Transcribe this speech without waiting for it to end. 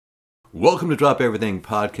Welcome to Drop Everything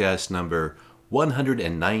podcast number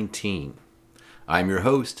 119. I'm your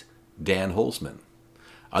host, Dan Holzman.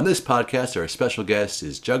 On this podcast, our special guest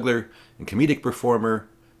is juggler and comedic performer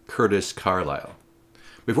Curtis Carlyle.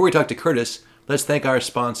 Before we talk to Curtis, let's thank our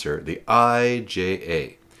sponsor, the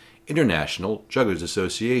IJA, International Jugglers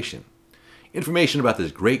Association. Information about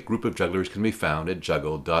this great group of jugglers can be found at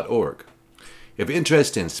juggle.org. If you're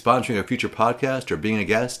interested in sponsoring a future podcast or being a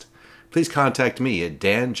guest, please contact me at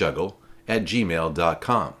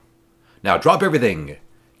danjuggle@gmail.com. Now drop everything.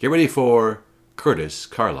 Get ready for Curtis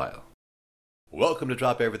Carlyle. Welcome to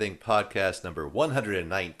Drop Everything podcast number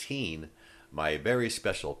 119. My very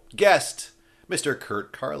special guest, Mr.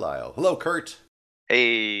 Kurt Carlyle. Hello, Kurt.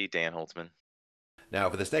 Hey, Dan Holzman. Now,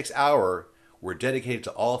 for this next hour, we're dedicated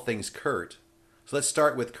to all things Kurt. So let's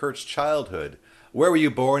start with Kurt's childhood. Where were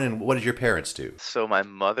you born and what did your parents do? So my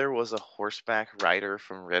mother was a horseback rider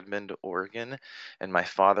from Redmond, Oregon, and my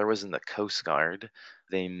father was in the Coast Guard.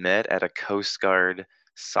 They met at a Coast Guard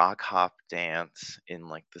sock hop dance in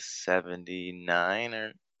like the 79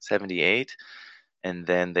 or 78, and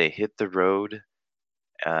then they hit the road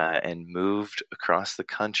and moved across the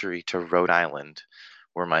country to Rhode Island,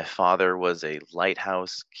 where my father was a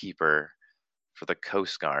lighthouse keeper for the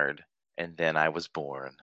Coast Guard, and then I was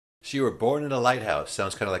born. So you were born in a lighthouse.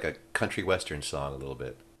 Sounds kind of like a country western song a little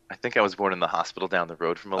bit. I think I was born in the hospital down the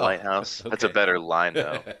road from a lighthouse. Okay. That's a better line,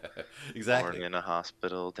 though. Exactly. Born in a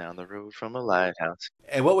hospital down the road from a lighthouse.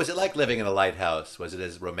 And what was it like living in a lighthouse? Was it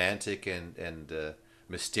as romantic and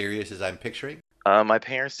mysterious as I'm picturing? My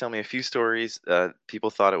parents tell me a few stories.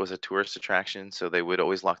 People thought it was a tourist attraction, so they would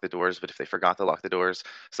always lock the doors. But if they forgot to lock the doors,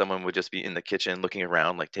 someone would just be in the kitchen looking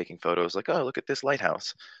around, like taking photos, like, oh, look at this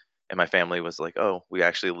lighthouse. And my family was like, oh, we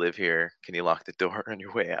actually live here. Can you lock the door on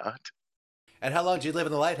your way out? And how long did you live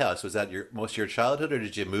in the lighthouse? Was that most of your childhood, or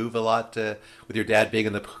did you move a lot with your dad being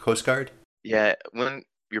in the Coast Guard? Yeah, when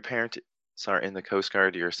your parents are in the Coast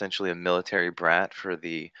Guard, you're essentially a military brat for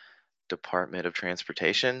the Department of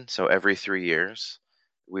Transportation. So every 3 years,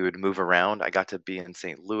 we would move around. I got to be in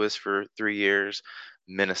St. Louis for 3 years,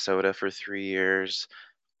 Minnesota for 3 years,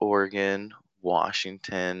 Oregon,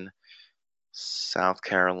 Washington, South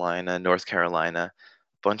Carolina, North Carolina, a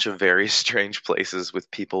bunch of very strange places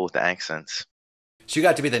with people with accents. So you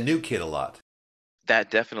got to be the new kid a lot.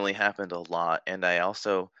 That definitely happened a lot. And I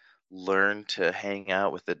also learned to hang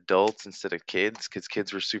out with adults instead of kids because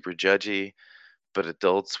kids were super judgy, but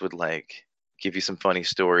adults would like give you some funny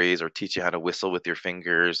stories or teach you how to whistle with your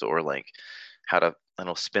fingers or like how to, I don't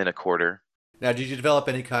know, spin a quarter. Now, did you develop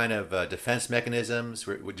any kind of defense mechanisms?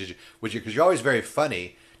 Because you're always very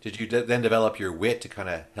funny. Did you then develop your wit to kind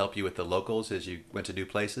of help you with the locals as you went to new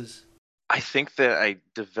places? I think that I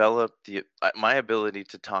developed my ability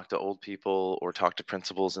to talk to old people or talk to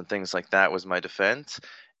principals and things like that was my defense.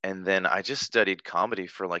 And then I just studied comedy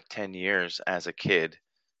for like 10 years as a kid.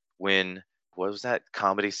 When what was that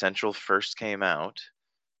Comedy Central first came out,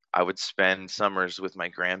 I would spend summers with my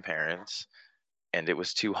grandparents and it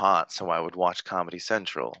was too hot, so I would watch Comedy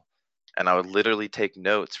Central. And I would literally take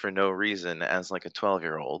notes for no reason as like a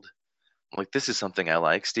 12-year-old. Like, this is something I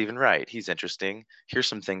like. Stephen Wright, he's interesting. Here's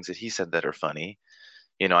some things that he said that are funny.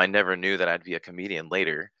 You know, I never knew that I'd be a comedian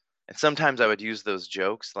later. And sometimes I would use those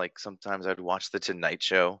jokes. Like, sometimes I'd watch The Tonight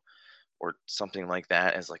Show or something like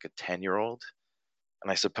that as like a 10-year-old.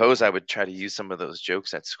 And I suppose I would try to use some of those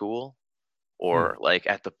jokes at school Hmm. or like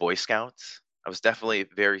at the Boy Scouts. I was definitely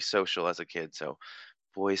very social as a kid. So,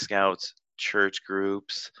 Boy Scouts, church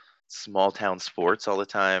groups, small town sports all the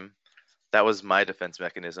time. That was my defense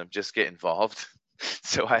mechanism. Just get involved.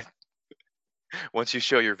 So once you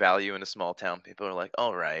show your value in a small town, people are like,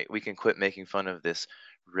 all right, we can quit making fun of this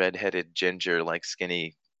redheaded ginger, like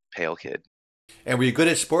skinny, pale kid. And were you good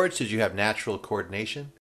at sports? Did you have natural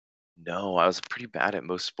coordination? No, I was pretty bad at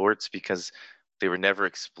most sports because they were never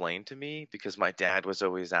explained to me because my dad was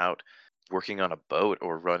always out working on a boat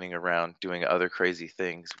or running around doing other crazy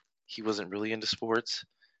things. He wasn't really into sports,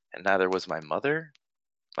 and neither was my mother.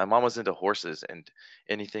 My mom was into horses, and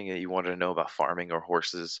anything that you wanted to know about farming or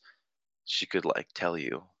horses, she could like tell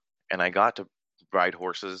you. And I got to ride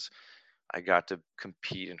horses. I got to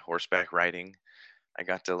compete in horseback riding. I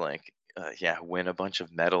got to win a bunch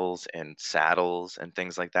of medals and saddles and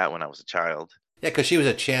things like that when I was a child. Yeah, because she was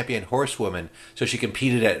a champion horsewoman, so she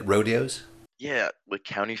competed at rodeos. Yeah, like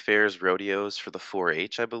county fairs, rodeos for the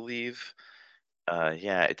 4-H, I believe.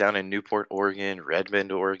 Yeah, down in Newport, Oregon,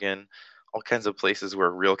 Redmond, Oregon, all kinds of places where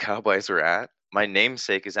real cowboys were at. My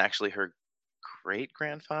namesake is actually her great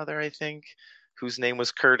grandfather, I think, whose name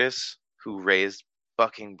was Curtis, who raised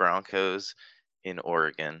bucking broncos in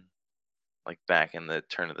Oregon, like back in the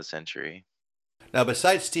turn of the century. Now,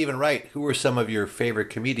 besides Stephen Wright, who were some of your favorite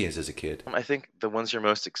comedians as a kid? I think the ones you're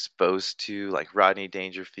most exposed to, like Rodney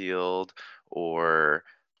Dangerfield or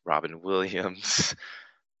Robin Williams,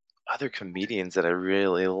 other comedians that I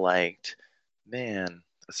really liked. Man,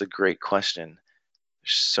 that's a great question.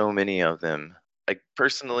 There's so many of them. Like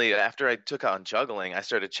personally, after I took on juggling, I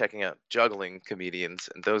started checking out juggling comedians,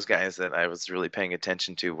 and those guys that I was really paying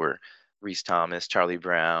attention to were Reese Thomas, Charlie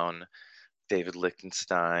Brown, David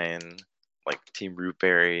Lichtenstein, like Team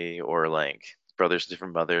Rootberry, or like Brothers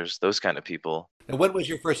Different Mothers, those kind of people. And when was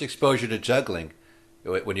your first exposure to juggling?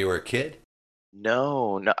 When you were a kid?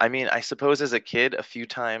 No, no, I mean, I suppose as a kid, a few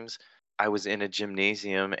times I was in a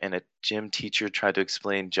gymnasium and a gym teacher tried to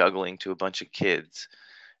explain juggling to a bunch of kids,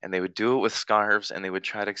 and they would do it with scarves and they would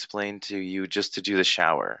try to explain to you just to do the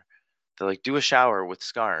shower. They're like, do a shower with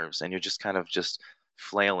scarves, and you're just kind of just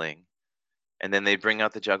flailing. And then they'd bring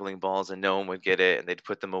out the juggling balls and no one would get it and they'd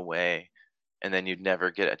put them away, and then you'd never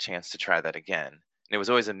get a chance to try that again. And it was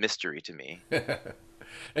always a mystery to me.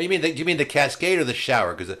 Now, do you mean the cascade or the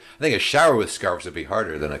shower? Because I think a shower with scarves would be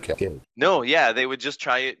harder than a cascade. No, yeah, they would just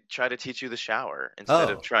try to teach you the shower instead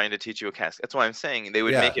of Oh, trying to teach you a cast. That's why I'm saying they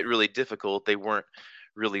would yeah. make it really difficult. They weren't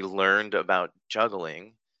really learned about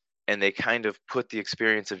juggling, and they kind of put the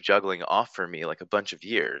experience of juggling off for me like a bunch of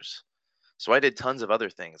years. So I did tons of other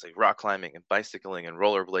things like rock climbing and bicycling and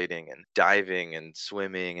rollerblading and diving and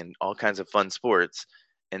swimming and all kinds of fun sports.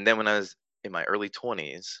 And then when I was in my early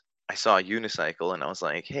 20s, I saw a unicycle and I was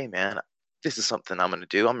like, hey man, this is something I'm going to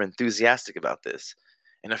do. I'm enthusiastic about this.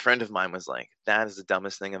 And a friend of mine was like, that is the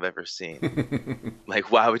dumbest thing I've ever seen.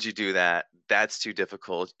 Like, why would you do that? That's too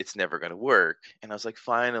difficult. It's never going to work. And I was like,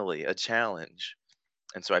 finally, a challenge.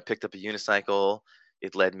 And so I picked up a unicycle.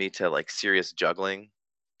 It led me to like serious juggling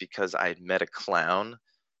because I had met a clown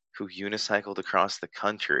who unicycled across the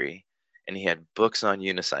country and he had books on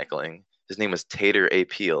unicycling. His name was Tater A.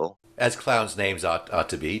 Peel. As clowns' names ought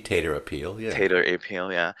to be, Tater Appeal, yeah. Tater A.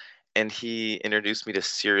 Peel, yeah. And he introduced me to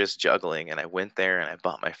serious juggling and I went there and I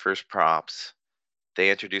bought my first props. They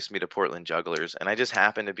introduced me to Portland jugglers and I just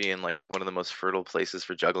happened to be in like one of the most fertile places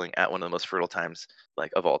for juggling at one of the most fertile times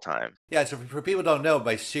like of all time. Yeah, so for people who don't know,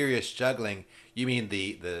 by serious juggling, you mean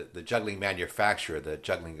the juggling manufacturer, the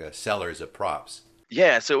juggling sellers of props.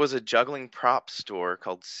 Yeah, so it was a juggling prop store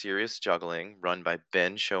called Serious Juggling, run by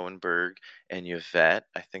Ben Schoenberg and Yvette.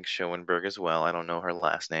 I think Schoenberg as well. I don't know her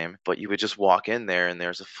last name. But you would just walk in there and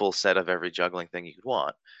there's a full set of every juggling thing you could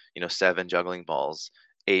want. You know, 7 juggling balls,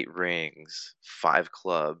 8 rings, 5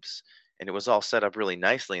 clubs. And it was all set up really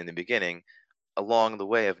nicely in the beginning. Along the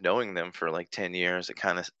way of knowing them for like 10 years, it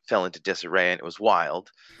kind of fell into disarray and it was wild.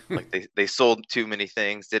 Like they sold too many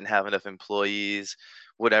things, didn't have enough employees,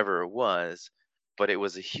 whatever it was, but it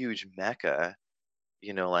was a huge mecca.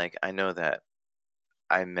 You know, like I know that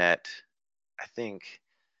I met, I think,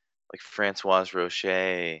 like Francoise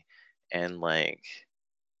Rocher and like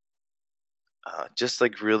just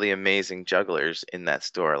like really amazing jugglers in that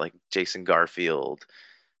store, like Jason Garfield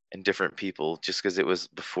and different people, just because it was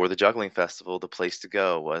before the juggling festival. The place to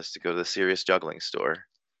go was to go to the Serious Juggling store.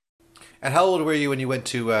 And how old were you when you went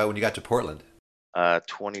to when you got to Portland?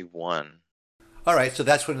 21. All right, so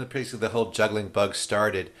that's when basically the whole juggling bug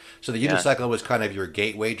started. So the Yeah, unicycle was kind of your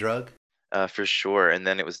gateway drug. for sure. And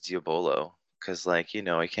then it was Diabolo, because like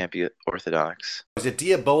it can't be orthodox. Was it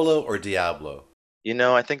Diabolo or Diablo?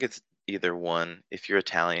 I think it's either one. If you're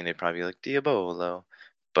Italian, they'd probably be like Diabolo,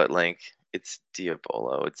 but like it's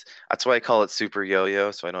Diabolo. It's That's why I call it Super Yo-Yo,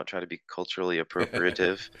 so I don't try to be culturally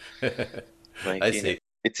appropriative. Like, I see.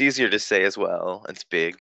 it's easier to say as well. It's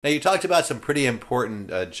big. Now you talked about some pretty important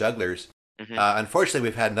jugglers. Hmm. Unfortunately,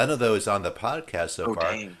 we've had none of those on the podcast so Oh,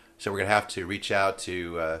 far. dang. So we're gonna have to reach out All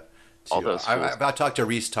to. those fools. I've talked to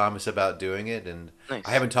Reese Thomas about doing it, and I Nice.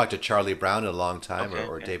 haven't talked to Charlie Brown in a long time, Okay,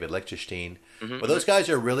 or okay. David Lichtenstein. Hmm. But Hmm. those guys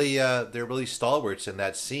are really they're really stalwarts in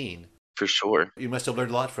that scene. For sure. You must have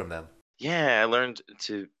learned a lot from them. Yeah, I learned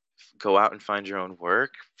to go out and find your own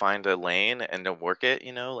work, find a lane and to work it,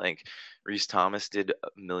 like Reese Thomas did a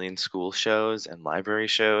million school shows and library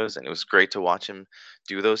shows, and it was great to watch him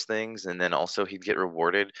do those things. And then also he'd get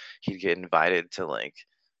rewarded. He'd get invited to like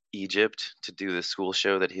Egypt to do the school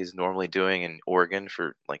show that he's normally doing in Oregon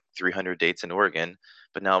for like 300 dates in Oregon.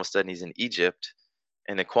 But now all of a sudden he's in Egypt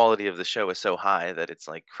and the quality of the show is so high that it's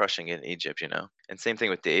like crushing it in Egypt. And same thing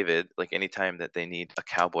with David. Like anytime that they need a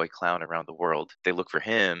cowboy clown around the world, they look for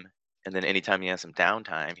him. And then anytime he has some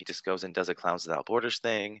downtime, he just goes and does a Clowns Without Borders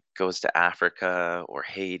thing, goes to Africa or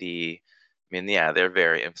Haiti. I mean, yeah, they're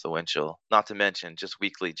very influential. Not to mention just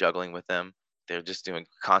weekly juggling with them. They're just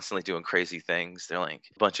constantly doing crazy things. They're like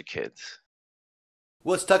a bunch of kids.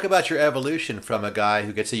 Well, let's talk about your evolution from a guy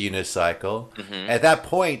who gets a unicycle. Hmm. At that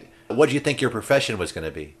point, what did you think your profession was going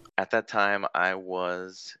to be? At that time, I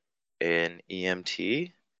was an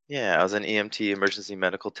EMT. Yeah, I was an EMT, emergency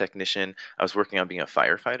medical technician. I was working on being a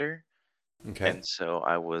firefighter. Okay. And so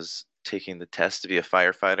I was taking the test to be a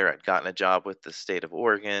firefighter. I'd gotten a job with the state of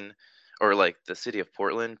Oregon or like the city of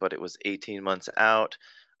Portland, but it was 18 months out.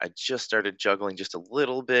 I just started juggling just a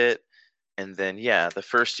little bit. And then, yeah, the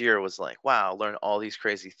first year was like, wow, learn all these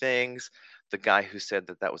crazy things. The guy who said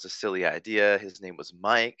that that was a silly idea, his name was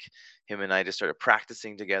Mike. Him and I just started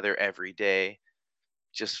practicing together every day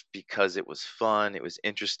just because it was fun, it was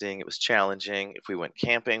interesting, it was challenging. If we went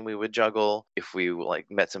camping, we would juggle. If we like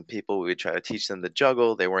met some people, we would try to teach them to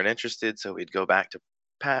juggle. They weren't interested, so we'd go back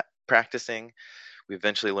to practicing. We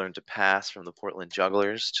eventually learned to pass from the Portland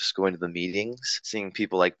jugglers, just going to the meetings, seeing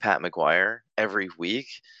people like Pat McGuire every week.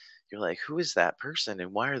 You're like, who is that person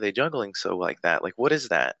and why are they juggling so like that? Like, what is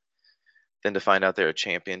that? Then to find out they're a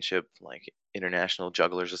championship, like International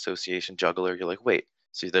Jugglers Association juggler, you're like, wait,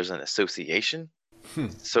 so there's an association? Hmm.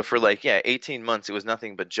 So for like, yeah, 18 months, it was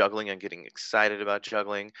nothing but juggling and getting excited about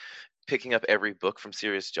juggling, picking up every book from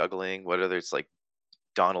Serious Juggling, whether it's like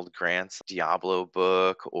Donald Grant's Diablo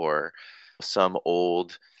book or some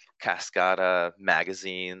old Cascada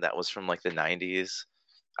magazine that was from like the 90s.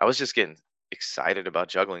 I was just getting excited about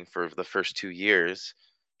juggling for the first 2 years,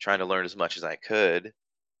 trying to learn as much as I could.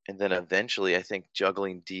 And then eventually, I think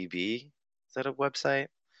Juggling DB, is that a website?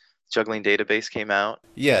 Juggling database came out.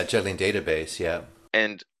 Yeah, juggling database. Yeah.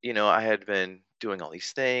 And, I had been doing all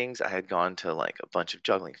these things. I had gone to like a bunch of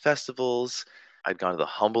juggling festivals. I'd gone to the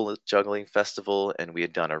Humble Juggling Festival and we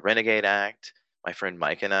had done a renegade act. My friend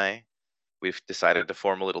Mike and I, we've decided to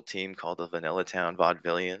form a little team called the Vanilla Town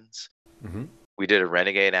Vaudevillians. Hmm. We did a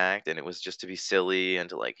renegade act and it was just to be silly and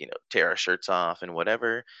to like, tear our shirts off and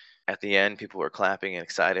whatever. At the end, people were clapping and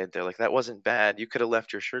excited. They're like, that wasn't bad. You could have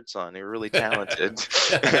left your shirts on. You were really talented.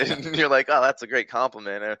 And you're like, oh, that's a great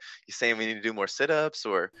compliment. You saying we need to do more sit ups?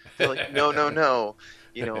 Or they're like, no, no, no.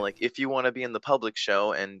 Like if you want to be in the public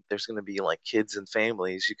show and there's going to be like kids and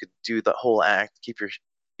families, you could do the whole act, keep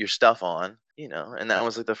your stuff on. And that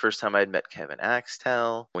was like the first time I'd met Kevin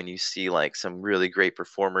Axtell. When you see like some really great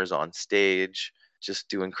performers on stage, just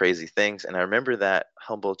doing crazy things. And I remember that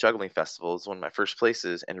Humboldt Juggling Festival was one of my first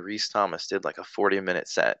places, and Reese Thomas did like a 40-minute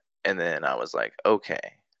set. And then I was like, okay,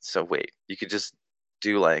 so wait, you could just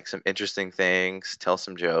do like some interesting things, tell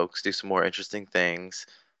some jokes, do some more interesting things,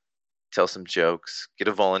 tell some jokes, get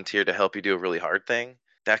a volunteer to help you do a really hard thing.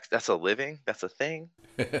 That's a living, that's a thing.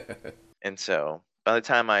 And so by the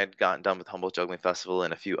time I had gotten done with Humboldt Juggling Festival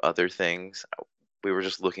and a few other things, we were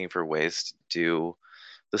just looking for ways to do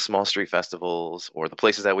the small street festivals or the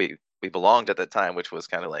places that we belonged at that time, which was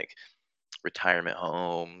kind of like retirement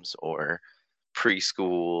homes or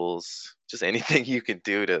preschools, just anything you can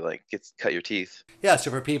do to like cut your teeth. Yeah.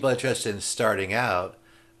 So for people interested in starting out,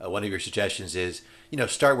 one of your suggestions is,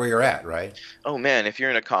 start where you're at, right? Oh man, if you're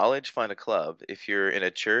in a college, find a club. If you're in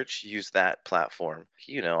a church, use that platform.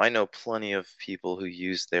 I know plenty of people who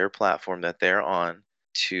use their platform that they're on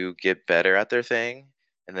to get better at their thing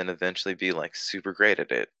and then eventually be like super great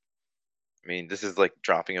at it. I mean, this is like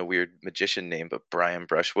dropping a weird magician name, but Brian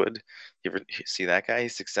Brushwood. You ever see that guy?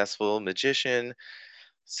 He's a successful magician,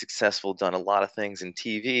 successful, done a lot of things in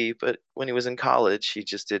TV, but when he was in college, he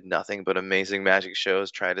just did nothing but amazing magic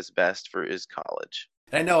shows, tried his best for his college.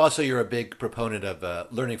 And I know also you're a big proponent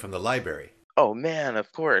of learning from the library. Oh man,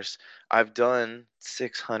 of course. I've done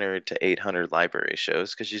 600 to 800 library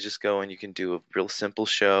shows because you just go and you can do a real simple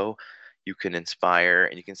show. You can inspire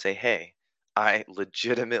and you can say, hey, I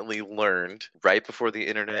legitimately learned right before the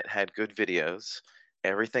internet had good videos.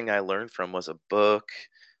 Everything I learned from was a book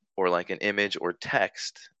or like an image or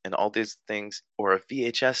text and all these things or a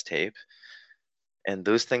VHS tape. And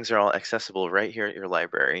those things are all accessible right here at your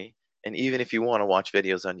library. And even if you want to watch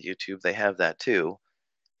videos on YouTube, they have that too.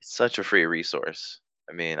 It's such a free resource.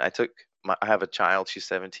 I mean, I have a child, she's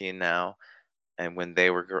 17 now, and when they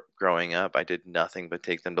were growing up, I did nothing but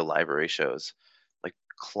take them to library shows, like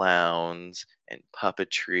clowns and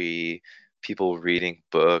puppetry, people reading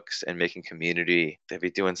books and making community. They'd be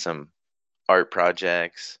doing some art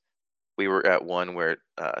projects. We were at one where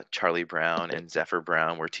Charlie Brown and Zephyr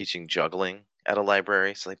Brown were teaching juggling at a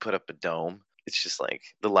library, so they put up a dome. It's just like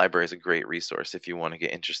the library is a great resource if you want to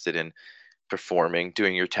get interested in performing,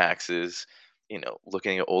 doing your taxes,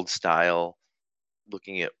 looking at old style,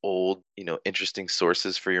 looking at old, interesting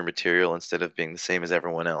sources for your material instead of being the same as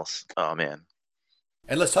everyone else. Oh man,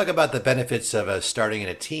 And let's talk about the benefits of starting in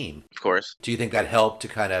a team. of course. Do you think that helped to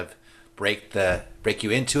kind of break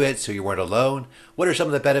you into it so you weren't alone? What are some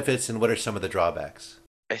of the benefits and what are some of the drawbacks?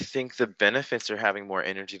 I think the benefits are having more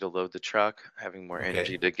energy to load the truck, having more Okay.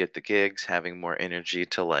 energy to get the gigs, having more energy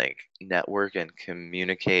to like network and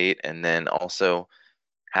communicate, and then also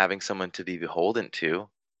having someone to be beholden to.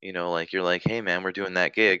 Like you're like, hey man, we're doing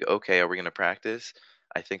that gig. Okay, are we gonna practice?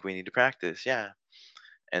 I think we need to practice. Yeah.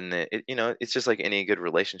 And it's just like any good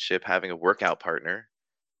relationship, having a workout partner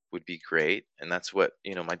would be great. And that's what,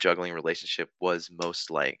 my juggling relationship was most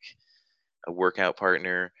like a workout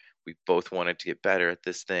partner. We both wanted to get better at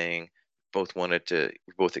this thing. We're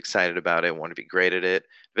both excited about it, wanted to be great at it.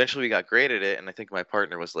 Eventually we got great at it. And I think my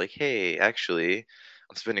partner was like, hey, actually,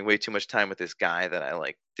 I'm spending way too much time with this guy that I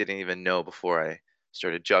like didn't even know before I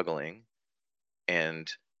started juggling. And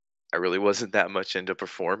I really wasn't that much into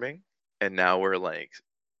performing. And now we're like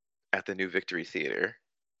at the new Victory Theater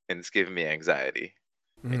and it's giving me anxiety.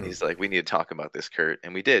 And Hmm. he's like, we need to talk about this, Kurt.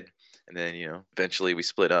 And we did. And then, eventually we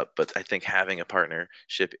split up. But I think having a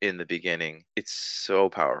partnership in the beginning, it's so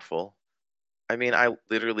powerful. I mean, I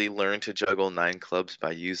literally learned to juggle 9 clubs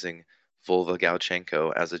by using Volva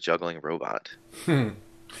Galchenko as a juggling robot.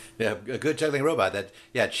 Yeah, a good juggling robot.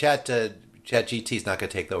 Chat GT is not going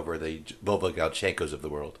to take over the Volvo Galchenkos of the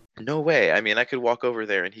world. No way. I mean, I could walk over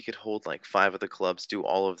there and he could hold like 5 of the clubs, do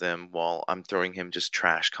all of them while I'm throwing him just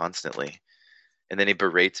trash constantly. And then he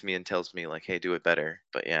berates me and tells me like, hey, do it better.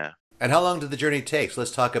 But yeah. And how long did the journey take? So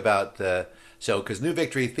let's talk about because New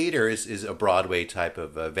Victory Theater is a Broadway type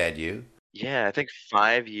of venue. Yeah, I think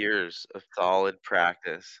 5 years of solid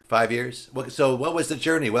practice. 5 years. So what was the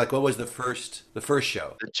journey? Like, what was the first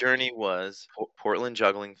show? The journey was Portland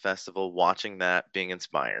Juggling Festival, watching that, being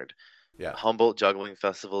inspired. Yeah. Humboldt Juggling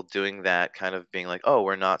Festival, doing that, kind of being like, oh,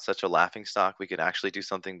 we're not such a laughing stock. We could actually do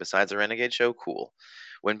something besides a Renegade show. Cool.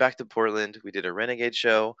 Went back to Portland. We did a Renegade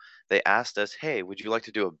show. They asked us, hey, would you like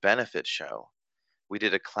to do a benefit show? We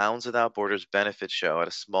did a Clowns Without Borders benefit show at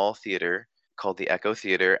a small theater called the Echo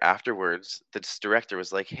Theater. Afterwards, the director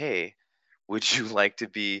was like, hey, would you like to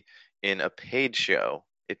be in a paid show?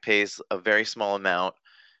 It pays a very small amount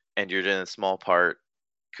and you're in a small part.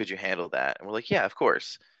 Could you handle that? And we're like, yeah, of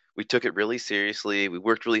course. We took it really seriously. We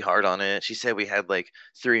worked really hard on it. She said we had like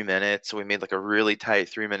 3 minutes, so we made like a really tight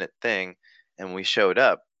 3 minute thing. And when we showed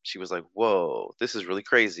up, she was like, whoa, this is really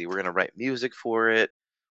crazy. We're gonna write music for it.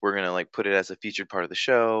 We're gonna like put it as a featured part of the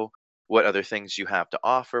show. What other things you have to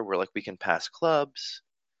offer? We're like, we can pass clubs,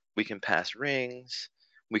 we can pass rings,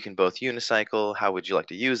 we can both unicycle. How would you like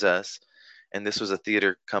to use us? And this was a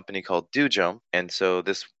theater company called Do Jump. And so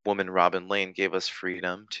this woman, Robin Lane, gave us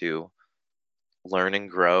freedom to learn and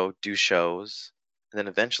grow, do shows. And then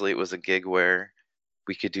eventually it was a gig where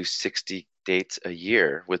we could do 60 dates a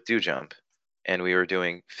year with Do Jump. And we were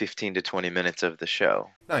doing 15 to 20 minutes of the show.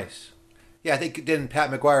 Nice. Yeah, I think didn't Pat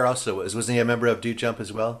McGuire also wasn't he a member of Do Jump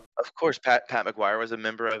as well? Of course, Pat McGuire was a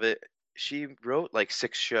member of it. She wrote like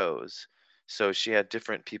 6 shows. So she had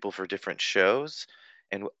different people for different shows.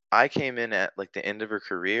 And I came in at like the end of her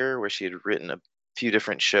career where she had written a few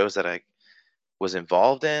different shows that I was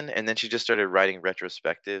involved in. And then she just started writing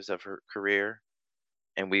retrospectives of her career.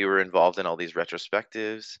 And we were involved in all these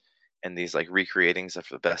retrospectives and these like recreatings of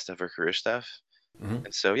the best of her career stuff. Hmm.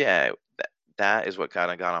 And so, yeah, that is what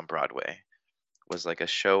kind of got on Broadway, was like a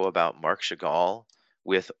show about Marc Chagall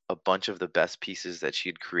with a bunch of the best pieces that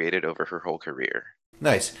she'd created over her whole career.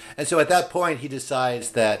 Nice. And so at that point, he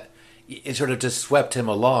decides that it sort of just swept him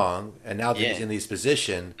along, and now that he's Yeah. in this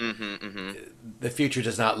position, Mm-hmm. the future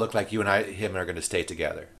does not look like you and him are going to stay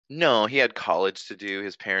together. No, he had college to do.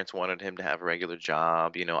 His parents wanted him to have a regular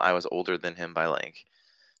job. I was older than him by like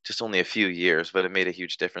just only a few years, but it made a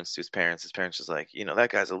huge difference to his parents. His parents was like, that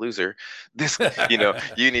guy's a loser. This,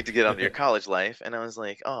 you need to get on to your college life. And I was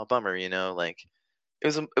like, oh, bummer, like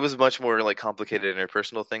it was much more like complicated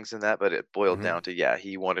interpersonal things than that, but it boiled Hmm. down to, yeah,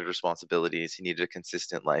 he wanted responsibilities. He needed a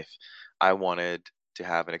consistent life. I wanted to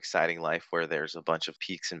have an exciting life where there's a bunch of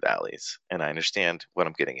peaks and valleys, and I understand what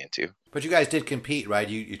I'm getting into. But you guys did compete, right?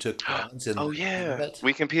 You took bronze in Oh the yeah, event.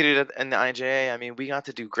 we competed in the IJA. I mean, we got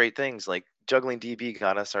to do great things. Like juggling DB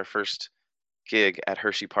got us our first gig at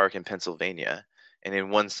Hershey Park in Pennsylvania. And in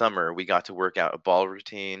one summer, we got to work out a ball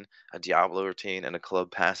routine, a Diablo routine, and a club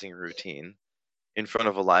passing routine in front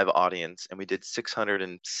of a live audience. And we did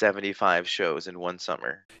 675 shows in one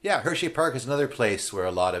summer. Yeah, Hershey Park is another place where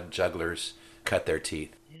a lot of jugglers cut their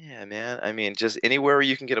teeth. Yeah, man. I mean, just anywhere where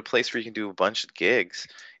you can get a place where you can do a bunch of gigs,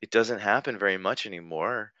 it doesn't happen very much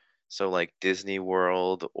anymore. So, like Disney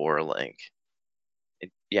World or like,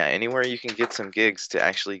 yeah, anywhere you can get some gigs to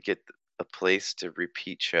actually get a place to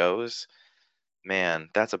repeat shows, man,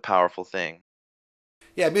 that's a powerful thing.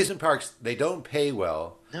 Yeah, amusement parks, they don't pay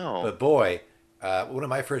well, No. but boy, one of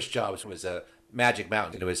my first jobs was a Magic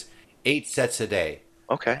Mountain. It was 8 sets a day,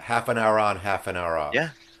 Okay. half an hour on, half an hour Yeah.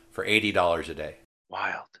 off, for $80 a day.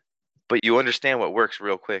 Wild. But you understand what works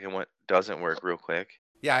real quick and what doesn't work real quick.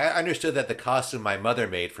 Yeah, I understood that the costume my mother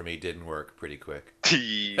made for me didn't work pretty quick.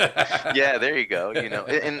 Yeah, there you go.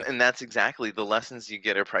 And that's exactly the lessons you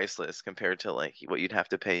get are priceless compared to like what you'd have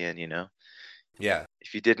to pay in. Yeah.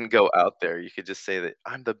 If you didn't go out there, you could just say that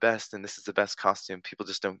I'm the best and this is the best costume. People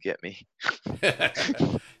just don't get me.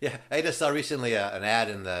 Yeah, I just saw recently an ad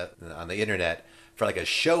in the on the internet for like a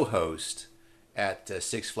show host at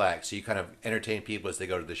Six Flags. So you kind of entertain people as they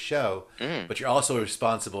go to the show, Mm. but you're also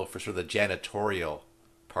responsible for sort of the janitorial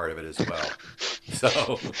part of it as well.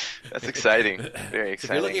 So, That's exciting. Very so if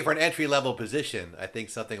you're looking exciting. for an entry level position, I think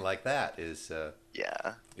something like that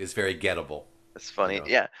Yeah. is very gettable. That's You funny. know.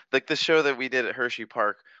 Yeah. Like the show that we did at Hershey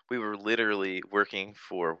Park, we were literally working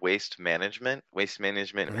for waste management. Waste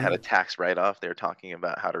management had a Hmm. tax write-off. They were talking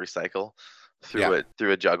about how to recycle Yeah.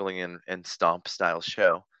 through a juggling and stomp style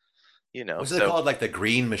show. Was it So called like the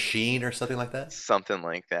Green Machine or something like that? something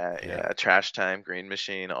like that. Yeah. Yeah. Trash time, green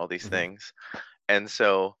machine, all these Hmm. things. And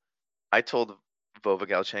so I told Vova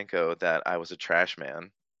Galchenko that I was a trash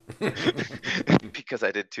man because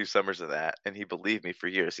I did 2 summers of that, and he believed me for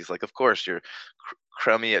years. He's like, "Of course, you're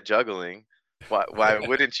crummy at juggling. Why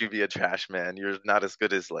wouldn't you be a trash man? You're not as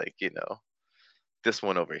good as like this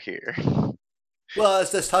one over here." Well,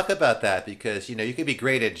 let's talk about that because you can be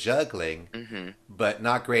great at juggling, Hmm. but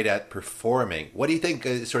not great at performing. What do you think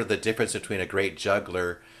is sort of the difference between a great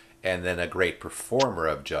juggler and then a great performer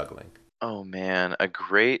of juggling? Oh man, a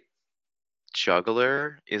great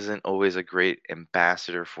juggler isn't always a great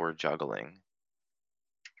ambassador for juggling,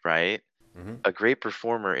 right? Hmm. A great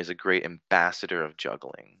performer is a great ambassador of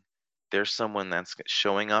juggling. There's someone that's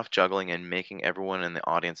showing off juggling and making everyone in the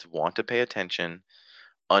audience want to pay attention,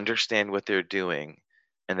 understand what they're doing,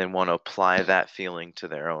 and then want to apply that feeling to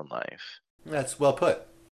their own life. That's well put.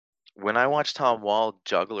 When I watch Tom Wall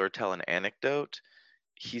juggle or tell an anecdote,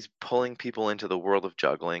 he's pulling people into the world of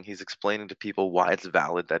juggling. He's explaining to people why it's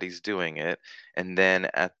valid that he's doing it. And then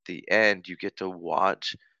at the end, you get to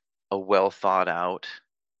watch a well thought out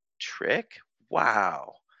trick.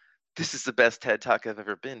 Wow. This is the best TED Talk I've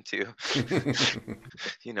ever been to.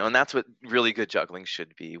 And that's what really good juggling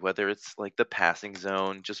should be, whether it's like the passing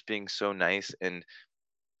zone, just being so nice and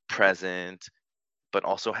present, but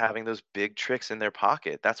also having those big tricks in their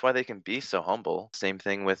pocket. That's why they can be so humble. Same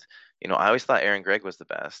thing with, I always thought Aaron Gregg was the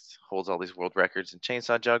best. Holds all these world records in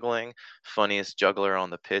chainsaw juggling, funniest juggler on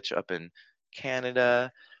the pitch up in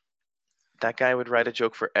Canada. That guy would write a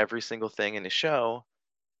joke for every single thing in his show,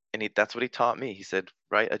 and that's what he taught me. He said,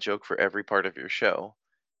 write a joke for every part of your show,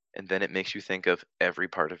 and then it makes you think of every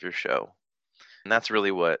part of your show. And that's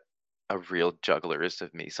really what a real juggler is to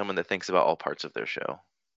me, someone that thinks about all parts of their show.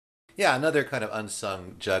 Yeah, another kind of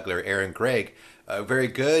unsung juggler, Aaron Gregg, very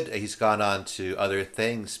good. He's gone on to other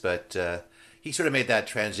things, but he sort of made that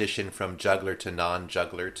transition from juggler to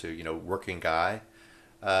non-juggler to working guy.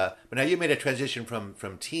 But now you made a transition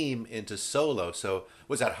from team into solo. So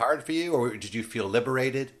was that hard for you, or did you feel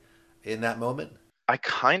liberated in that moment? I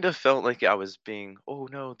kind of felt like I was being, oh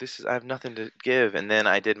no, I have nothing to give. And then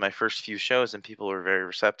I did my first few shows and people were very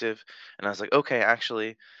receptive. And I was like, okay,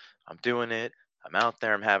 actually, I'm doing it. I'm out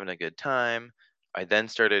there. I'm having a good time. I then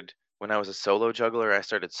started, when I was a solo juggler, I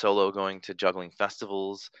started solo going to juggling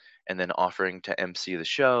festivals and then offering to MC the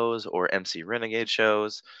shows or MC Renegade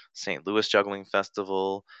shows, St. Louis Juggling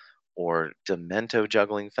Festival or Demento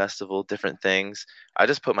Juggling Festival, different things. I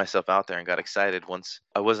just put myself out there and got excited once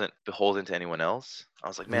I wasn't beholden to anyone else. I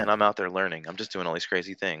was like, man, Mm-hmm. I'm out there learning. I'm just doing all these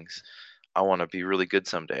crazy things. I want to be really good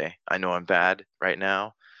someday. I know I'm bad right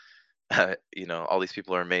now. All these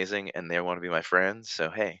people are amazing and they want to be my friends. So,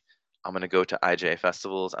 hey, I'm going to go to IJA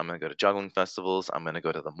festivals. I'm going to go to juggling festivals. I'm going to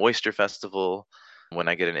go to the Moisture Festival. When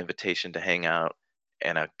I get an invitation to hang out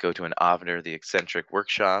and I go to an Avner, the eccentric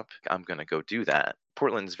workshop, I'm going to go do that.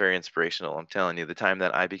 Portland is very inspirational. I'm telling you, the time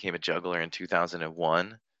that I became a juggler in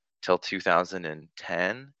 2001 till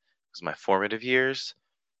 2010 was my formative years.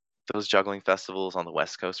 Those juggling festivals on the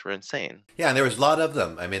West Coast were insane. Yeah, and there was a lot of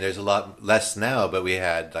them. I mean, there's a lot less now, but we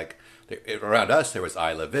had like around us there was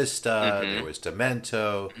Isla Vista, there Mm-hmm. was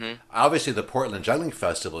Demento. Mm-hmm. Obviously, the Portland Juggling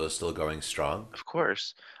Festival is still going strong. Of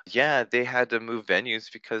course. Yeah, they had to move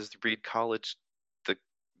venues because the Reed College,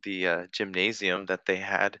 the gymnasium that they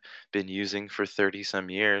had been using for 30 some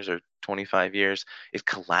years or 25 years, it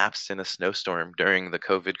collapsed in a snowstorm during the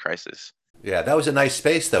COVID crisis. Yeah, that was a nice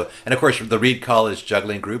space though, and of course, the Reed College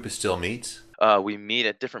Juggling Group is still meets. We meet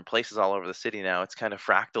at different places all over the city now. It's kind of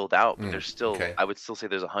fractaled out, but there's still, Okay. I would still say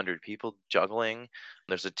there's 100 people juggling.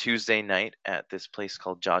 There's a Tuesday night at this place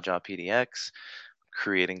called Jaja PDX,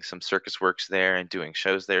 creating some circus works there and doing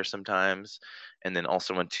shows there sometimes. And then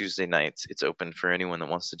also on Tuesday nights, it's open for anyone that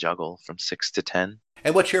wants to juggle from 6 to 10.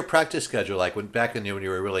 And what's your practice schedule like when back when you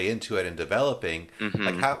were really into it and developing?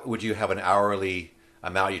 Like, Hmm. how would you have an hourly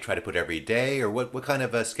amount you try to put every day, or what kind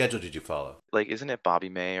of a schedule did you follow? Like, isn't it Bobby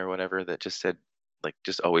May or whatever that just said, like,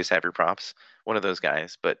 just always have your props? One of those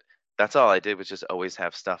guys. But that's all I did was just always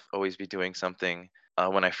have stuff, always be doing something.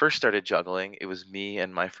 When I first started juggling, it was me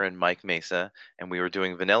and my friend Mike Mesa, and we were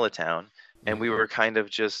doing Vanilla Town, and Mhm. we were kind of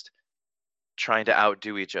just trying to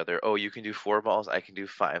outdo each other. Oh, you can do 4 balls, I can do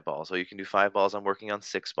 5 balls. Oh, you can do 5 balls, I'm working on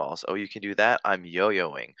 6 balls. Oh, you can do that, I'm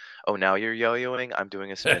yo-yoing. Oh, now you're yo-yoing, I'm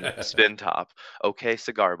doing a spin top. Okay,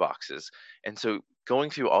 cigar boxes. And so going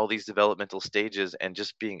through all these developmental stages and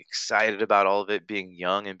just being excited about all of it, being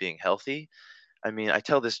young and being healthy. I mean, I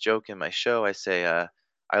tell this joke in my show. I say,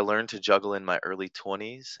 I learned to juggle in my early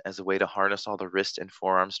 20s as a way to harness all the wrist and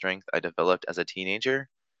forearm strength I developed as a teenager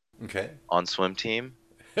Okay. on swim team.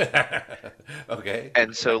 Okay.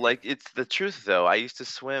 And so, like, it's the truth, though. I used to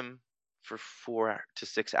swim for 4 to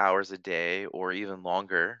 6 hours a day, or even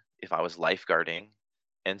longer if I was lifeguarding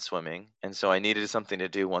and swimming. And so I needed something to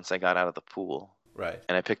do once I got out of the pool. Right.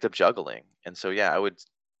 And I picked up juggling. And so, yeah, I would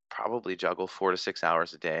probably juggle 4 to 6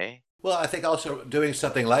 hours a day. Well, I think also doing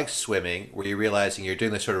something like swimming, where you're realizing you're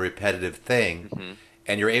doing this sort of repetitive thing, Hmm.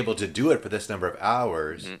 and you're able to do it for this number of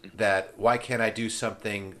hours, Hmm. that why can't I do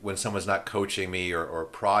something when somene's not coaching me or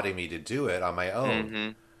prodding me to do it on my own? Hmm.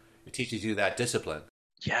 It teaches you that discipline.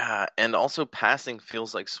 Yeah. And also, passing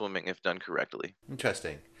feels like swimming if done correctly.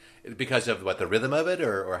 Interesting. Because of what, the rhythm of it,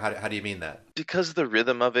 or how do you mean that? Because of the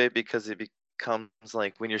rhythm of it, because it becomes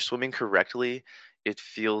like when you're swimming correctly, it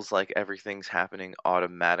feels like everything's happening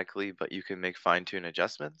automatically, but you can make fine-tune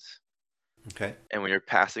adjustments. Okay. And when you're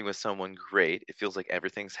passing with someone great, it feels like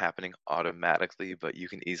everything's happening automatically, but you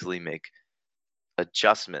can easily make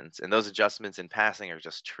adjustments. And those adjustments in passing are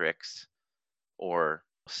just tricks or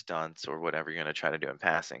stunts or whatever you're going to try to do in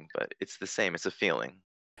passing, but it's the same. It's a feeling.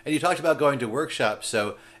 And you talked about going to workshops.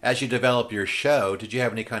 So, as you develop your show, did you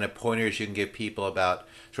have any kind of pointers you can give people about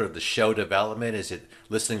sort of the show development? Is it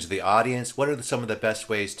listening to the audience? What are some of the best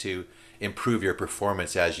ways to improve your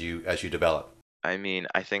performance as you develop? I mean,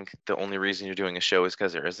 I think the only reason you're doing a show is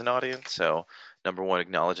because there is an audience. So, number one,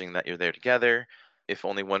 acknowledging that you're there together. If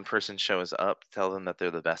only one person shows up, tell them that they're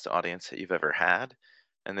the best audience that you've ever had,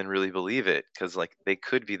 and then really believe it because, like, they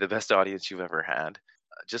could be the best audience you've ever had.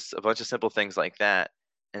 Just a bunch of simple things like that.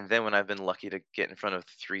 And then when I've been lucky to get in front of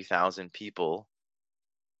 3,000 people,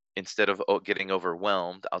 instead of getting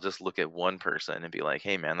overwhelmed, I'll just look at one person and be like,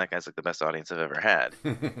 hey, man, that guy's like the best audience I've ever had.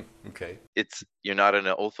 Okay. It's you're not in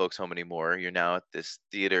an old folks home anymore. You're now at this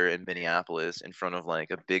theater in Minneapolis in front of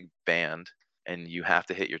like a big band, and you have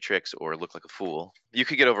to hit your tricks or look like a fool. You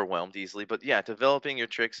could get overwhelmed easily, but yeah, developing your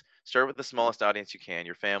tricks, start with the smallest audience you can,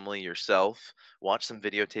 your family, yourself. Watch some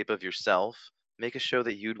videotape of yourself. Make a show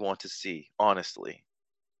that you'd want to see, honestly.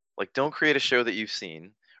 Like, don't create a show that you've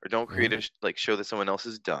seen, or don't create Hmm. a like show that someone else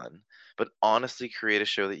has done, but honestly create a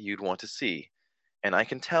show that you'd want to see. And I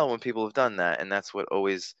can tell when people have done that, and that's what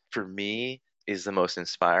always, for me, is the most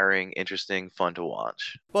inspiring, interesting, fun to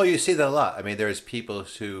watch. Well, you see that a lot. I mean, there's people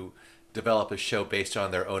who develop a show based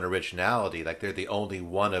on their own originality, like they're the only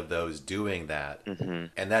one of those doing that, Hmm.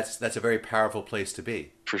 and that's a very powerful place to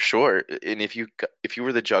be. For sure. And if you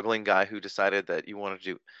were the juggling guy who decided that you wanted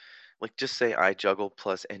to do, like, just say I juggle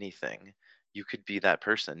plus anything, you could be that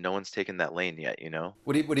person. No one's taken that lane yet, you know?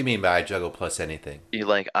 What do you mean by juggle plus anything? You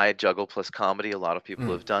like I juggle plus comedy. A lot of people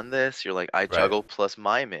Mm, have done this. You're like I right. juggle plus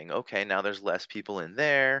miming. Okay, now there's less people in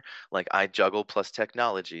there. Like I juggle plus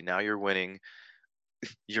technology. Now you're winning.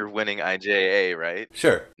 You're winning IJA, right?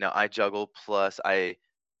 Sure. Now I juggle plus I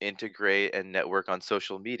integrate and network on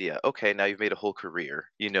social media. Okay, now you've made a whole career.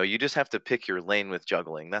 You know, you just have to pick your lane with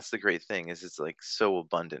juggling. That's the great thing is it's like so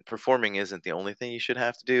abundant. Performing isn't the only thing you should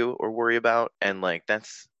have to do or worry about. And like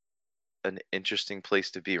that's an interesting place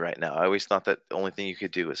to be right now. I always thought that the only thing you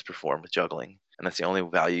could do is perform with juggling, and that's the only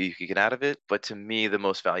value you could get out of it. But to me, the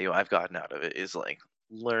most value I've gotten out of it is like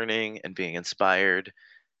learning and being inspired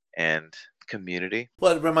and community.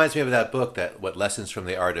 Well, it reminds me of that book, that what Lessons from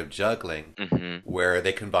the Art of Juggling, Hmm. where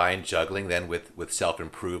they combine juggling then with self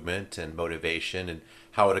improvement and motivation and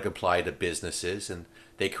how it could apply to businesses, and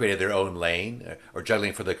they created their own lane, or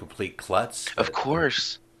juggling for the complete klutz, Of that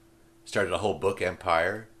course. started a whole book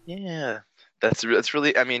empire. Yeah. That's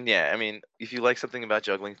really, I mean, yeah, I mean, if you like something about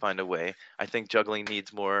juggling, find a way. I think juggling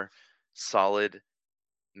needs more solid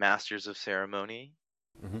masters of ceremony,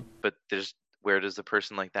 Hmm. but there's where does a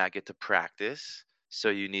person like that get to practice? So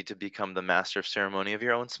you need to become the master of ceremony of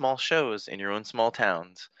your own small shows in your own small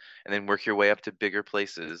towns, and then work your way up to bigger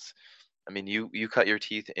places. I mean, you cut your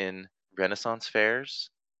teeth in Renaissance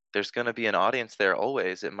fairs. There's going to be an audience there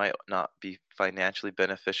always. It might not be financially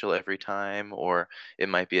beneficial every time, or it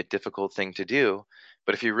might be a difficult thing to do.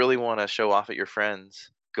 But if you really want to show off at your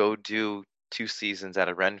friends, go do 2 seasons at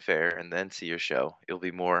a Ren fair and then see your show. It'll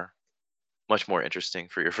be much more interesting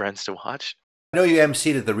for your friends to watch. I know you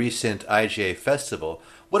emceed at the recent IGA festival. Of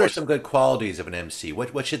What are course, some good qualities of an MC?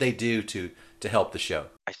 What should they do to help the show?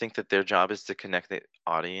 I think that their job is to connect the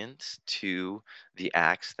audience to the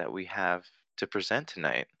acts that we have to present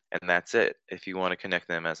tonight. And that's it. If you want to connect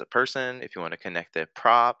them as a person, if you want to connect the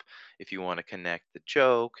prop, if you want to connect the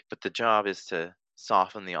joke, but the job is to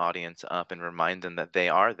soften the audience up and remind them that they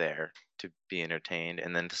are there to be entertained,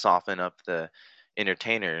 and then to soften up the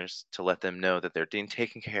entertainers to let them know that they're being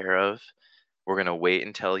taken care of. We're going to wait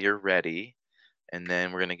until you're ready, and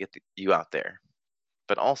then we're going to get you out there.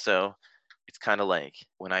 But also, it's kind of like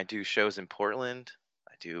when I do shows in Portland,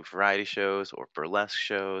 I do variety shows or burlesque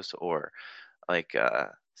shows or like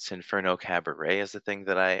Sinferno Cabaret is the thing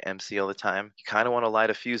that I MC all the time. You kind of want to light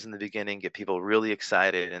a fuse in the beginning, get people really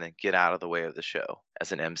excited, and then get out of the way of the show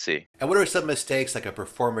as an MC. And what are some mistakes like a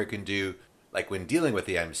performer can do, like when dealing with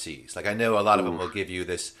the MCs? Like I know a lot of them Ooh, will give you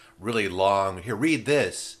this really long, here, read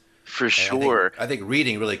this. for And sure. I think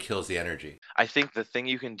reading really kills the energy. I think the thing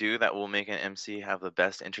you can do that will make an MC have the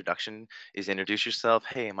best introduction is introduce yourself.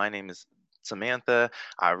 Hey, my name is Samantha.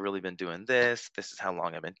 I've really been doing this. This is how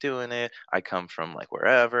long I've been doing it. I come from like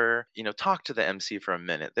wherever. Talk to the MC for a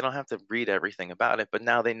minute. They don't have to read everything about it, but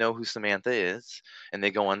now they know who Samantha is. And they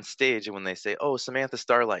go on stage, and when they say, "Oh, Samantha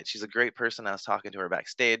Starlight, she's a great person. I was talking to her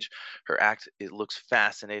backstage. Her act, it looks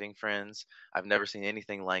fascinating, friends. I've never seen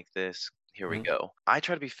anything like this. Here we Hmm. go." I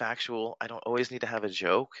try to be factual. I don't always need to have a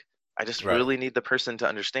joke. I just Right. really need the person to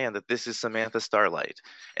understand that this is Samantha Starlight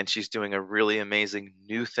and she's doing a really amazing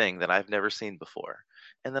new thing that I've never seen before.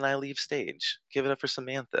 And then I leave stage. Give it up for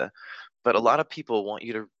Samantha. But a lot of people want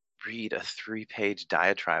you to read a 3-page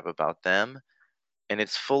diatribe about them, and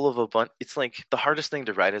it's full of a bunch. It's like the hardest thing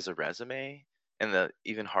to write is a resume, and the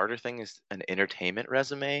even harder thing is an entertainment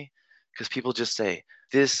resume, because people just say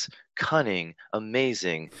this cunning,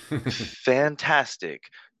 amazing, fantastic,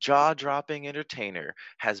 jaw-dropping entertainer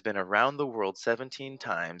has been around the world 17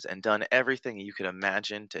 times and done everything you could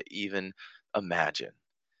imagine to even imagine.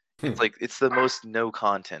 It's like it's the most no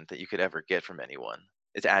content that you could ever get from anyone.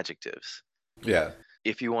 It's adjectives. Yeah.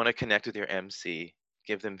 If you want to connect with your MC,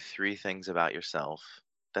 give them 3 things about yourself.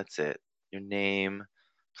 That's it. Your name,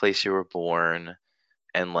 place you were born,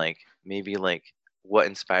 and like maybe like what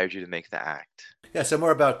inspired you to make the act. Yeah. So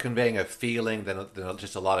more about conveying a feeling than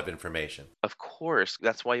just a lot of information. Of course,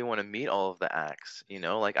 that's why you want to meet all of the acts.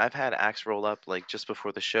 Like I've had acts roll up like just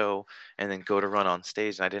before the show and then go to run on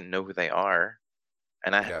stage and I didn't know who they are.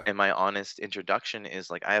 Yeah. And my honest introduction is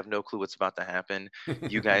like, I have no clue what's about to happen.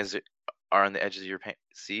 You guys are on the edge of your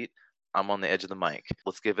seat. I'm on the edge of the mic.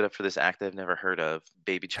 Let's give it up for this act I've never heard of,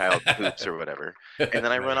 Baby Child Poops or whatever. And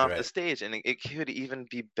then I run Right. off the Right. stage, and it could even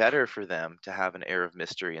be better for them to have an air of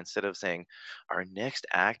mystery instead of saying, "Our next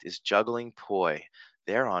act is juggling poi.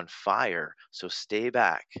 They're on fire, so stay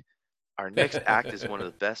back. Our next act is one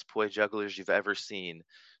of the best poi jugglers you've ever seen.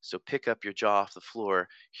 So pick up your jaw off the floor.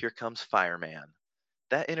 Here comes Fireman."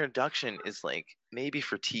 That introduction is like maybe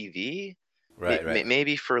for TV, Right. Right.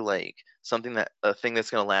 maybe for like something that a thing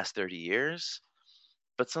that's going to last 30 years,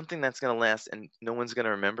 but something that's going to last and no one's going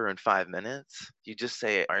to remember in 5 minutes. You just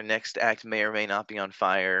say, "Our next act may or may not be on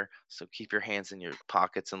fire, so keep your hands in your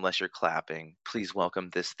pockets unless you're clapping. Please welcome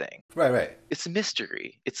this thing." Right. Right. It's a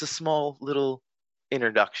mystery. It's a small little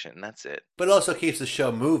introduction. That's it. But it also keeps the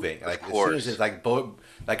show moving. Of Like as soon as course. it's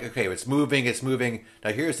like okay, it's moving, it's moving.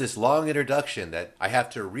 Now here's this long introduction that I have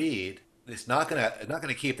to read. It's not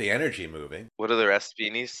gonna keep the energy moving. What do the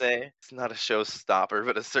Raspinis say? It's not a showstopper,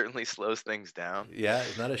 but it certainly slows things down. Yeah,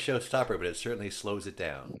 it's not a showstopper, but it certainly slows it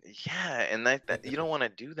down. Yeah, and that you don't want to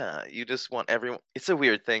do that. You just want everyone. It's a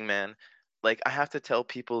weird thing, man. Like I have to tell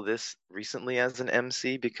people this recently as an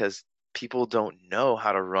MC because people don't know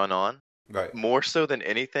how to run on. Right. More so than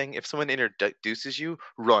anything, if someone introduces you,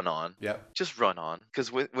 run on. Yeah. Just run on. Because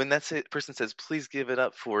when person says, "Please give it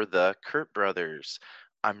up for the Kurt brothers,"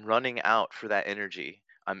 I'm running out for that energy.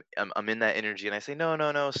 I'm in that energy, and I say, "No,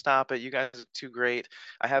 no, no, stop it! You guys are too great.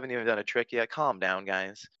 I haven't even done a trick yet. Calm down,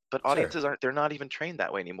 guys." But Sure. audiences aren't. They're not even trained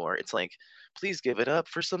that way anymore. It's like, "Please give it up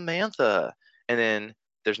for Samantha," and then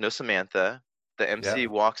there's no Samantha. The Yeah. MC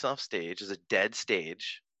walks off stage. Is a dead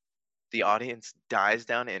stage. The audience dies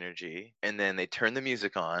down energy, and then they turn the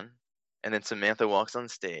music on, and then Samantha walks on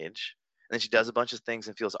stage, and then she does a bunch of things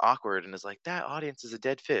and feels awkward and is like, "That audience is a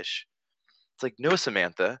dead fish." It's like, "No,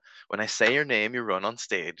 Samantha, when I say your name, you run on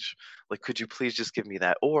stage. Like, could you please just give me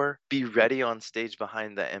that? Or be ready on stage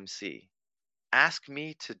behind the MC. Ask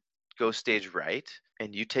me to go stage right,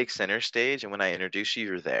 and you take center stage, and when I introduce you,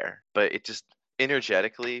 you're there." But it just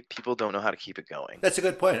energetically, people don't know how to keep it going. That's a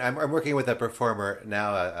good point. I'm working with a performer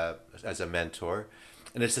now as a mentor,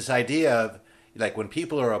 and it's this idea of like when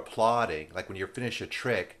people are applauding, like when you finish a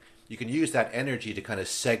trick, you can use that energy to kind of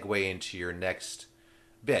segue into your next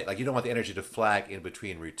bit. Like you don't want the energy to flag in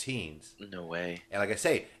between routines. No way. And like I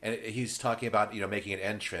say, and he's talking about making an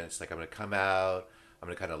entrance. Like I'm going to come out, I'm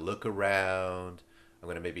going to kind of look around, I'm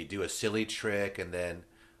going to maybe do a silly trick, and then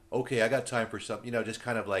okay, I got time for something. Just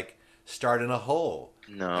kind of like start in a hole.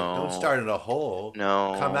 Like don't No. start in a hole.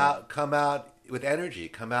 No. Come out with energy.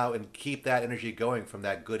 Come out and keep that energy going from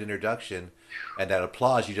that good introduction and that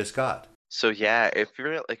applause you just got. So yeah, if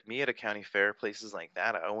you're like me at a county fair, places like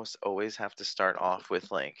that, I almost always have to start off with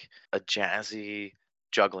like a jazzy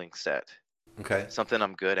juggling set. Okay. Something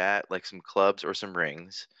I'm good at, like some clubs or some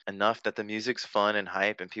rings, enough that the music's fun and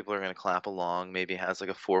hype and people are going to clap along. Maybe it has like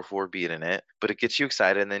a 4/4 beat in it, but it gets you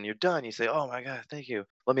excited and then you're done. You say, "Oh my God, thank you.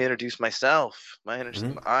 Let me introduce myself.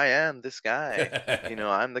 Mm-hmm. I am this guy.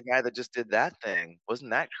 I'm the guy that just did that thing.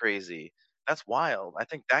 Wasn't that crazy? That's wild. I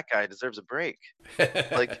think that guy deserves a break.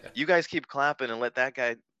 Like, you guys keep clapping and let that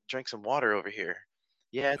guy drink some water over here.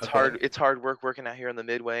 Yeah, it's hard. Okay. It's hard work working out here in the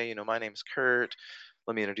Midway. My name's Kurt.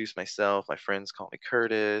 Let me introduce myself. My friends call me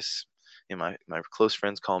Curtis. My close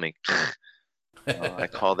friends call me. I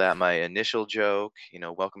call that my initial joke.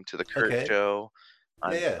 Welcome to the Kurt Okay. Show. Yeah,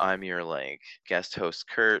 I'm yeah. I'm your like guest host,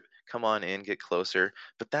 Kurt. Come on in, get closer.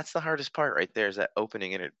 But that's the hardest part right there is that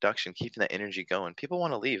opening introduction, keeping that energy going. People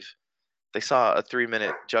want to leave. They saw a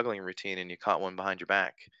 3-minute juggling routine and you caught one behind your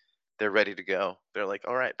back. They're ready to go. They're like,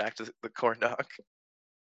 all right, back to the corn dog.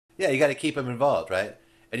 Yeah, you got to keep them involved, right?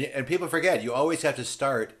 And people forget you always have to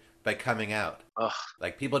start by coming out. Ugh,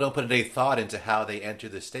 Like people don't put any thought into how they enter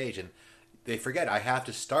the stage, and they forget I have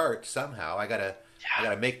to start somehow. I yeah,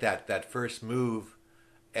 gotta make that first move,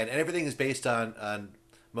 and everything is based on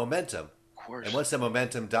momentum. of And course. once the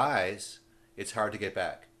momentum dies, it's hard to get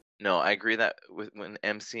back. No, I agree that when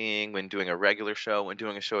emceeing, when doing a regular show, when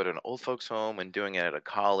doing a show at an old folks' home, when doing it at a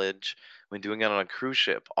college, when doing it on a cruise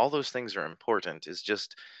ship, all those things are important. It's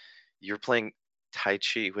just you're playing tai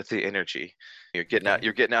chi with the energy. Okay.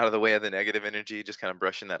 You're getting out of the way of the negative energy, just kind of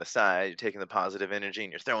brushing that aside. You're taking the positive energy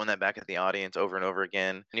and you're throwing that back at the audience over and over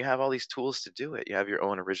again. And you have all these tools to do it. You have your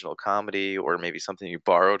own original comedy or maybe something you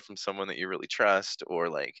borrowed from someone that you really trust or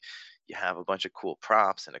like you have a bunch of cool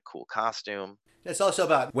props and a cool costume. It's also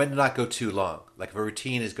about when to not go too long. Like if a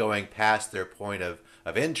routine is going past their point of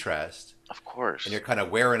interest, Of and you're course. kind of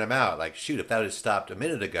wearing them out. Like, shoot, if that had stopped a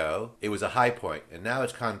minute ago, it was a high point, and now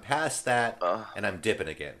it's gone past that, Uh, and I'm dipping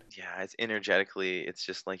again. yeah, it's energetically, it's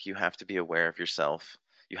just like you have to be aware of yourself.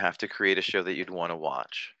 You have to create a show that you'd want to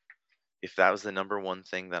watch. If that was the number one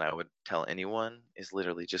thing that I would tell anyone is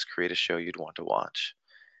literally just create a show you'd want to watch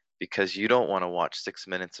because you don't want to watch 6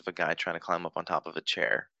 minutes of a guy trying to climb up on top of a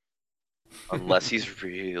chair unless he's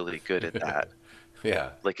really good at that.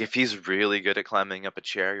 Yeah, Like if he's really good at climbing up a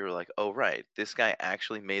chair, you're like, oh right, this guy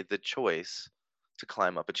actually made the choice to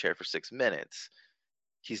climb up a chair for 6 minutes.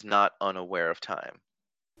 He's not unaware of time.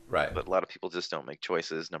 right. But a lot of people just don't make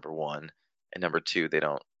choices, number one, and number two, they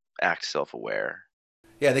don't act self-aware.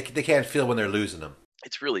 Yeah, they can't feel when they're losing them.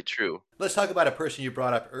 It's really true. Let's talk about a person you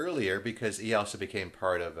brought up earlier because he also became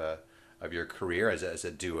part of your career as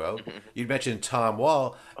a duo. You mentioned Tom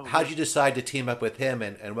Wall. Oh How'd yeah. you decide to team up with him,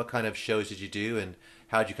 and what kind of shows did you do, and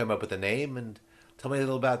how'd you come up with the name? And tell me a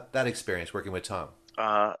little about that experience working with Tom.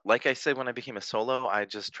 Like I said, when I became a solo, I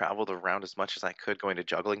just traveled around as much as I could going to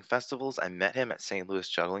juggling festivals. I met him at St. Louis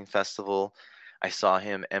Juggling Festival. I saw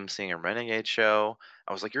him emceeing a Renegade show.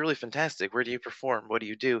 I was like, "You're really fantastic. Where do you perform? What do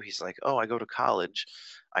you do?" He's like, "Oh, I go to college.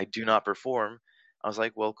 I do not perform." I was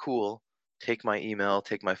like, "Well, cool. Take my email,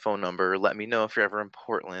 take my phone number. Let me know if you're ever in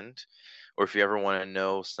Portland or if you ever want to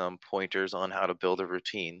know some pointers on how to build a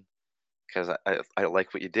routine because I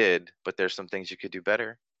like what you did, but there's some things you could do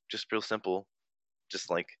better. Just real simple, just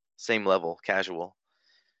like same level, casual."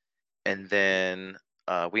 And then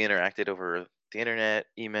we interacted over the internet,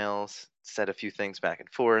 emails, said a few things back and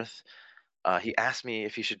forth. He asked me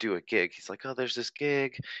if he should do a gig. He's like, "Oh, there's this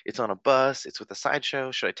gig. It's on a bus. It's with a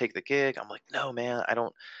sideshow. Should I take the gig?" I'm like, "No, man. I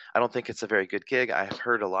don't think it's a very good gig. I have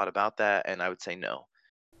heard a lot about that, and I would say no."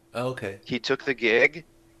 Oh, okay. He took the gig.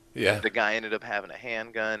 Yeah. The guy ended up having a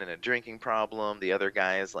handgun and a drinking problem. The other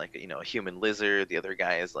guy is like, a human lizard. The other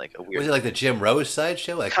guy is like a weird, Was it like the Jim Rose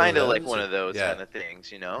sideshow, like one of kind of like those? one Or? of those Yeah. kind of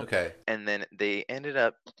things. Okay. And then they ended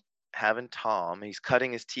up having Tom. He's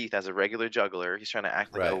cutting his teeth as a regular juggler. He's trying to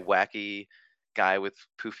act like a Right. wacky guy with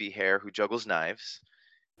poofy hair who juggles knives.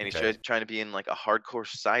 And he's Okay. trying to be in like a hardcore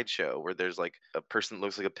sideshow where there's like a person that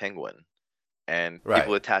looks like a penguin and people Right.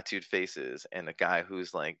 with tattooed faces and a guy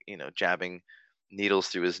who's like, jabbing needles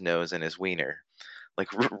through his nose and his wiener.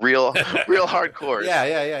 Like real hardcore.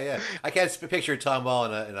 Yeah. I can't picture Tom Wall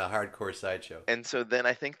in a hardcore sideshow. And so then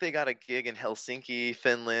I think they got a gig in Helsinki,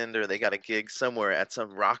 Finland, or they got a gig somewhere at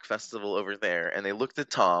some rock festival over there. And they looked at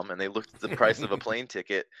Tom and they looked at the price of a plane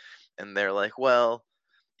ticket and they're like, well,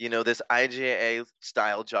 this IJA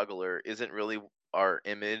style juggler isn't really our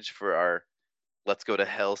image for our let's go to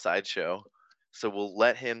hell sideshow. So we'll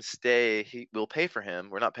let him stay. We'll pay for him.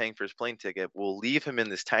 We're not paying for his plane ticket. We'll leave him in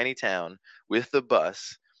this tiny town with the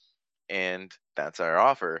bus, and that's our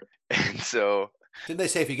offer. And so Didn't they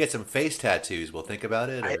say if you get some face tattoos, we'll think about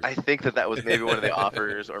it? I, Or I think that was maybe one of the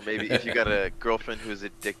offers, or maybe if you got a girlfriend who's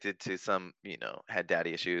addicted to some, had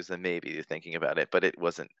daddy issues, then maybe you're thinking about it. But it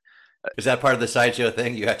wasn't. is that part of the sideshow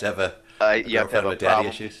thing? You have to have a You have to have girlfriend a with daddy problem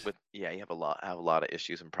issues. with, yeah, you have a lot of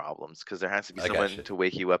issues and problems because there has to be I someone gotcha. to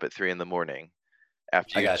wake you up at 3 in the morning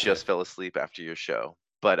after I you gotcha. just fell asleep after your show.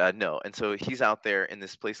 But no, and so he's out there in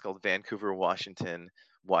this place called Vancouver, Washington,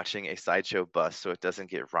 watching a sideshow bus so it doesn't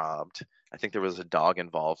get robbed. I think there was a dog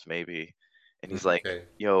involved, maybe. And he's like, Okay.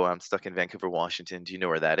 "Yo, I'm stuck in Vancouver, Washington. Do you know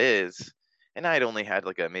where that is?" And I'd only had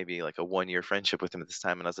like maybe like a 1 year friendship with him at this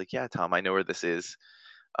time, and I was like, "Yeah, Tom, I know where this is.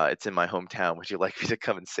 It's in my hometown. Would you like me to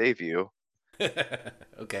come and save you?"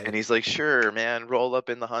 Okay. And he's like, "Sure, man. Roll up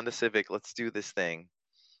in the Honda Civic. Let's do this thing."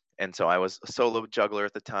 And so I was a solo juggler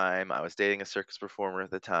at the time. I was dating a circus performer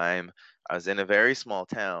at the time. I was in a very small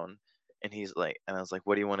town. And he's like, and I was like,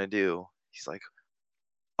 "What do you want to do?" He's like,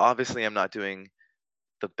 "Obviously, I'm not doing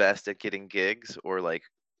the best at getting gigs or like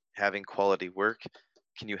having quality work.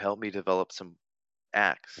 Can you help me develop some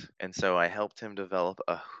acts?" And so I helped him develop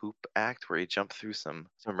a hoop act where he jumped through some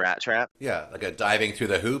rat trap. Yeah, like a diving through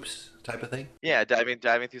the hoops type of thing. Yeah, diving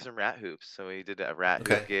through some rat hoops. So he did a rat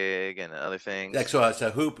hoop Okay. gig and other Like things. so, it's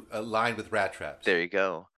a hoop lined with rat traps. There you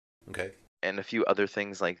go. Okay. And a few other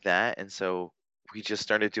things like that. And so we just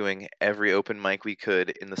started doing every open mic we could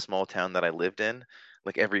in the small town that I lived in.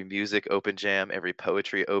 Like every music open jam, every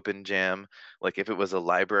poetry open jam. Like if it was a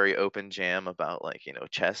library open jam about like,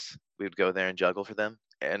 chess, we would go there and juggle for them.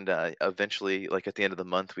 And eventually, like at the end of the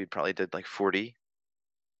month, we probably did like 40 Right.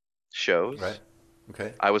 shows.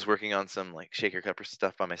 Okay. I was working on some like shaker cup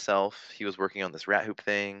stuff by myself. He was working on this rat hoop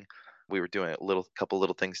thing. We were doing a couple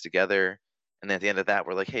little things together. And then at the end of that,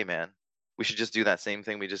 we're like, "Hey man, we should just do that same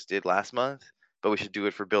thing we just did last month, but we should do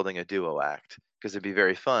it for building a duo act because it'd be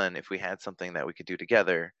very fun if we had something that we could do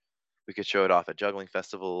together. We could show it off at juggling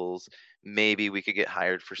festivals. Maybe we could get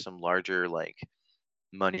hired for some larger like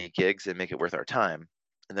money gigs and make it worth our time."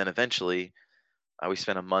 And then eventually, we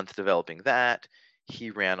spent a month developing that.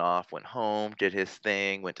 He ran off, went home, did his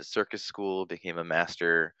thing, went to circus school, became a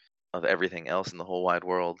master of everything else in the whole wide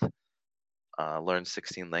world, learned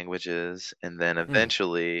 16 languages. And then Hmm.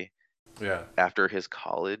 eventually, Yeah. after his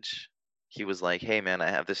college, he was like, "Hey, man, I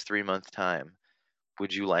have this 3 month time.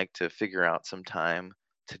 Would you like to figure out some time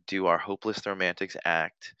to do our Hopeless Romantics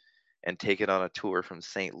act and take it on a tour from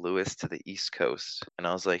St. Louis to the East Coast?" And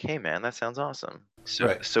I was like, "Hey, man, that sounds awesome."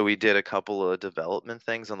 Right. So we did a couple of development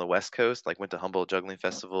things on the West Coast, like went to Humboldt Juggling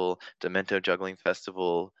Festival, Demento Juggling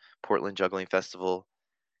Festival, Portland Juggling Festival,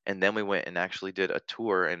 and then we went and actually did a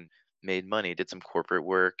tour and made money, did some corporate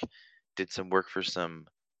work, did some work for some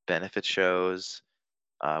benefit shows.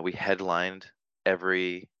 We headlined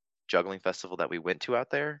every juggling festival that we went to out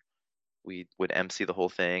there. We would MC the whole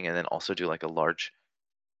thing and then also do like a large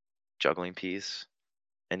juggling piece.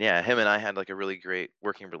 And yeah, him and I had like a really great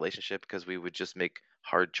working relationship because we would just make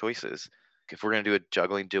hard choices. If we're going to do a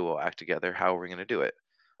juggling duo act together, how are we going to do it?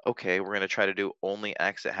 Okay, we're going to try to do only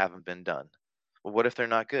acts that haven't been done. Well, what if they're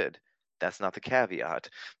not good? That's not the caveat.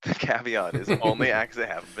 The caveat is only acts that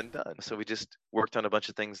haven't been done. So we just worked on a bunch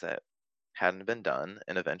of things that hadn't been done.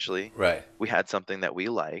 And eventually Right. we had something that we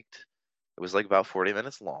liked. It was like about 40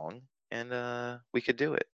 minutes long and we could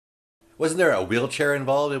do it. Wasn't there a wheelchair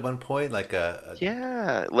involved at one point, like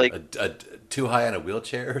Yeah, like a too high on a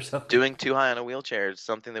wheelchair or something? doing too high on a wheelchair is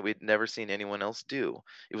something that we'd never seen anyone else do.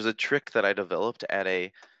 It was a trick that I developed at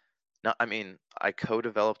a not I mean, I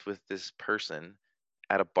co-developed with this person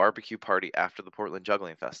at a barbecue party after the Portland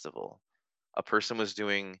Juggling Festival. A person was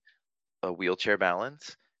doing a wheelchair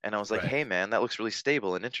balance And I was like, Right. "Hey, man, that looks really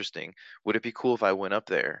stable and interesting. Would it be cool if I went up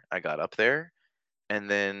there?" I got up there, and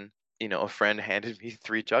then, a friend handed me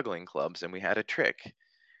 3 juggling clubs, and we had a trick.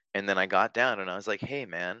 And then I got down and I was like, "Hey,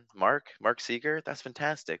 man, Mark Seeger, that's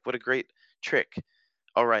fantastic. What a great trick.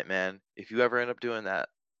 All right, man, if you ever end up doing that,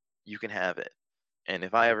 you can have it. And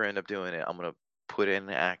if I ever end up doing it, I'm gonna put it in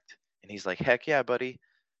an act." And he's like, "Heck yeah, buddy.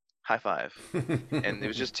 High five." And it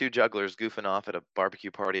was just 2 jugglers goofing off at a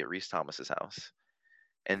barbecue party at Reese Thomas's house.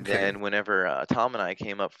 And Okay. then whenever, Tom and I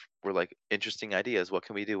came up were like, "Interesting ideas. What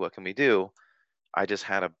can we do? What can we do?" I just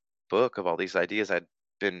had a book of all these ideas I'd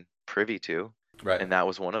been privy to, Right. and that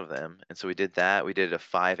was one of them. And so we did that. We did a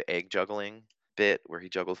 5 egg juggling bit where he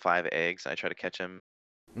juggled 5 eggs, and I tried to catch him.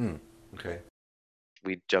 Mm. Okay.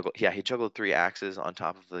 He juggled 3 axes on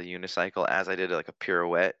top of the unicycle as I did like a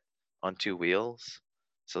pirouette on 2 wheels.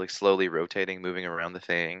 So like slowly rotating, moving around the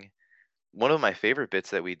thing. One of my favorite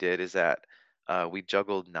bits that we did is that we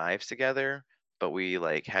juggled knives together, but we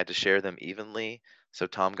like had to share them evenly. So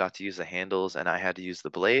Tom got to use the handles and I had to use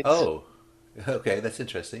the blades. Oh, okay. That's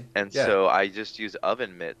interesting. And Yeah. so I just used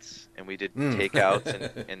oven mitts, and we did Mm. takeouts and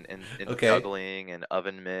Okay. juggling and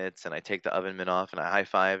oven mitts, and I take the oven mitt off and I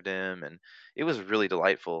high-fived him, and it was really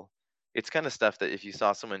delightful. It's kinda stuff that if you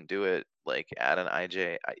saw someone do it, like, at an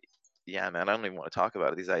IJ, yeah, man, I don't even wanna talk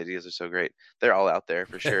about it. These ideas are so great. They're all out there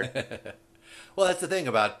for sure. Well, that's the thing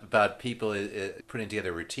about people putting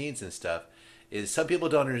together routines and stuff is some people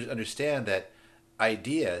don't understand that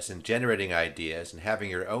ideas and generating ideas and having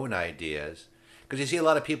your own ideas, because you see a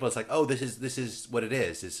lot of people, it's like, oh, this is what it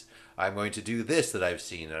is I'm going to do this that I've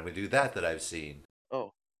seen and I'm going to do that I've seen.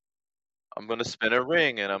 Oh, I'm gonna spin a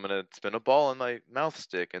ring, and I'm gonna spin a ball in my mouth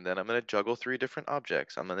stick, and then I'm gonna juggle 3 different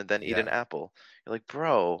objects. I'm gonna then eat an Yeah. apple. You're like,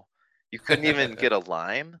 "Bro, you couldn't even get a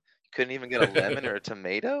lime? You couldn't even get a lemon or a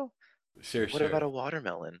tomato? Sure, What about sure. a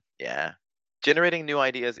watermelon?" Yeah. Generating new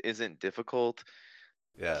ideas isn't difficult.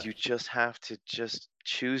 Yeah. You just have to just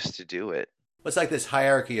choose to do it. Well, it's like this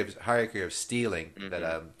hierarchy of stealing that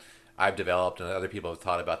Mhm. I've developed, and other people have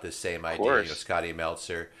thought about this same Of idea. course. Scotty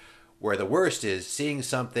Meltzer, where the worst is seeing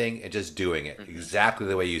something and just doing it Mhm. exactly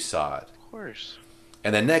the way you saw it, Of course.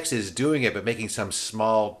 and then next is doing it but making some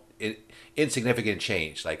small, insignificant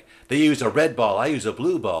change. Like they use a red ball, I use a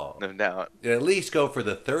blue ball. No doubt. And at least go for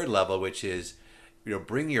the third level, which is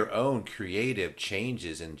bring your own creative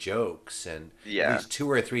changes and jokes and at Yeah. least 2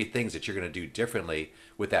 or 3 things that you're going to do differently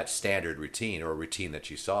with that standard routine or routine that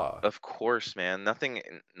you saw. Of course, man.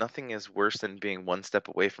 Nothing is worse than being one step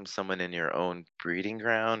away from someone in your own breeding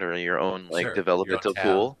ground or your own like Sure, your own developmental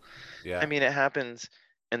town. pool. I Yeah. mean, it happens,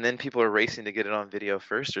 and then people are racing to get it on video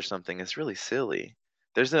first or something. It's really silly.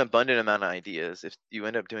 There's an abundant amount of ideas. If you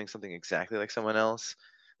end up doing something exactly like someone else,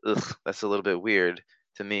 ugh, that's a little bit weird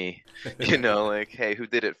to me. Like, hey, who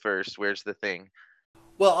did it first? Where's the thing?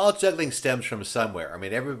 Well, all juggling stems from somewhere. I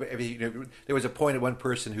mean, there was a point at one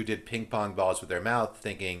person who did ping pong balls with their mouth,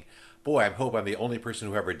 thinking, "Boy, I hope I'm the only person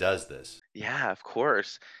who ever does this." Yeah, of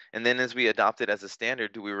course. And then as we adopt it as a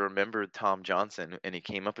standard, do we remember Tom Johnson and he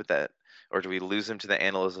came up with that, or do we lose him to the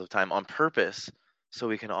annals of time on purpose so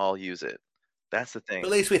we can all use it? That's the But thing.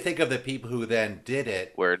 at least we think of the people who then did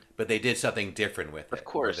it, Word. but they did something different with Of it,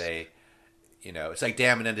 or course. it's like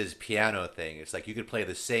Dan Menendez's piano thing. It's like you could play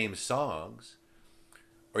the same songs,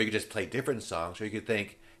 or you could just play different songs, or you could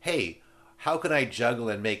think, hey, how can I juggle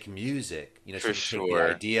and make music? So For you take the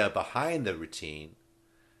sure. idea behind the routine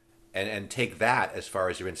and take that as far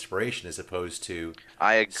as your inspiration as opposed to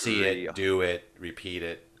I see agree. it, do it, repeat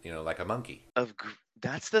it, like a monkey.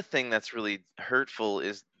 That's the thing that's really hurtful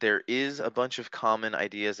is there is a bunch of common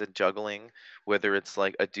ideas in juggling, whether it's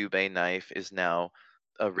like a Dubé knife is now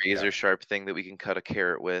a Yeah. razor sharp thing that we can cut a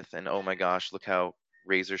carrot with, and oh my gosh, look how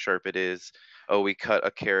razor sharp it is. Oh, we cut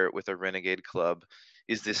a carrot with a renegade club.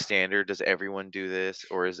 Is this standard? Does everyone do this,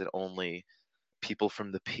 or is it only people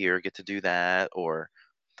from the pier get to do that? Or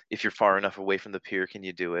if you're far enough away from the pier, can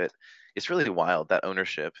you do it? It's really wild, that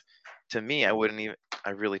ownership. To me, I wouldn't even.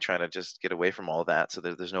 I really try to just get away from all that, so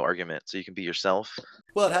there's no argument, so you can be yourself.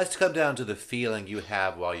 Well, it has to come down to the feeling you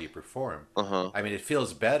have while you perform. Uh huh. I mean, it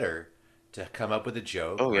feels better to come up with a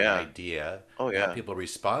joke Oh or an yeah. idea Oh and have yeah. people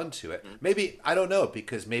respond to it. Mhm. Maybe I don't know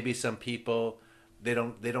because maybe some people they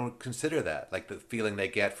don't consider that. Like the feeling they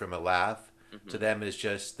get from a laugh to Mhm. them is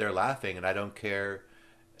just they're laughing and I don't care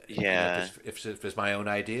if Yeah. it's my own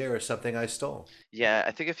idea or something I stole. Yeah.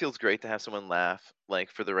 I think it feels great to have someone laugh,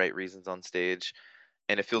 like for the right reasons on stage,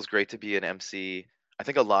 and it feels great to be an MC. I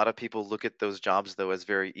think a lot of people look at those jobs though as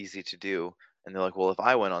very easy to do, and they're like, "Well, if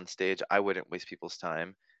I went on stage, I wouldn't waste people's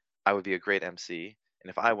time. I would be a great MC, and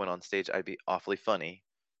if I went on stage, I'd be awfully funny."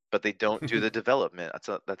 But they don't do the development.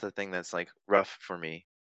 That's a thing that's like rough for me.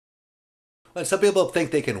 Well, some people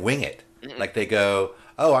think they can wing it. Mm-mm. Like they go,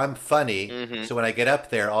 "Oh, I'm funny, Mm-hmm. so when I get up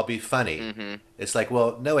there, I'll be funny." Mm-hmm. It's like,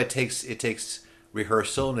 well, no, it takes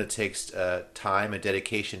rehearsal and it takes time and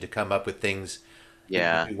dedication to come up with things that you can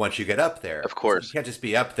Yeah, do once you get up there. of It's like you course. can't just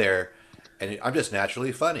be up there and I'm just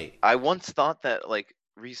naturally funny. I once thought that like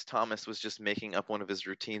Reese Thomas was just making up one of his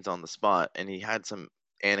routines on the spot, and he had some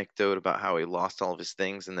anecdote about how he lost all of his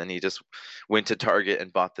things, and then he just went to Target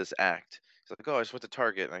and bought this act. He's like, "Oh, I just went to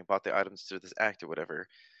Target and I bought the items to this act or whatever."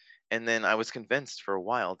 And then I was convinced for a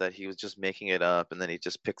while that he was just making it up, and then he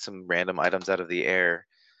just picked some random items out of the air.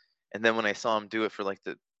 And then when I saw him do it for like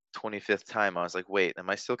the 25th time, I was like, "Wait, am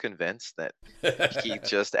I still convinced that he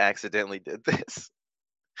just accidentally did this?"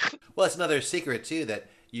 Well, it's another secret too that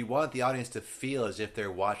you want the audience to feel as if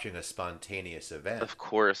they're watching a spontaneous Of event.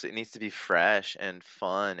 course, it needs to be fresh and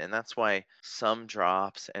fun, and that's why some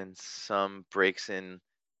drops and some breaks in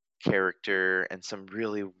character and some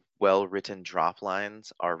really well-written drop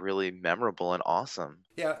lines are really memorable and awesome.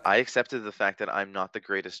 Yeah, I accepted the fact that I'm not the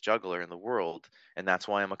greatest juggler in the world, and that's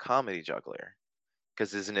why I'm a comedy juggler.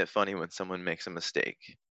 Because isn't it funny when someone makes a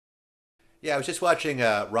mistake? yeah. I was just watching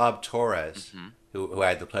Rob Torres, Hmm. who I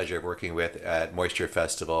had the pleasure of working with at Moisture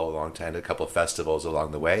Festival a long time, a couple of festivals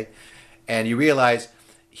along the way, and you realize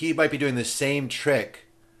he might be doing the same trick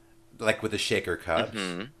like with the shaker cups,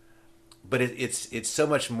 Hmm. but it's so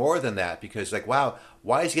much more than that because like wow,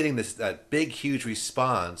 why is he getting this big huge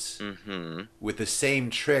response Hmm. with the same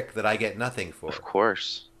trick that I get nothing Of for?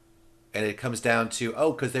 course. And it comes down to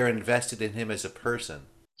oh, because they're invested in him as a person.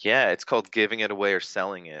 Yeah, it's called giving it away or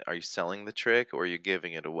selling it. Are you selling the trick or are you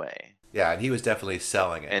giving it away? Yeah, and he was definitely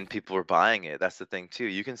selling it. And people were buying it. That's the thing too.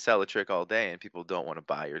 You can sell a trick all day and people don't want to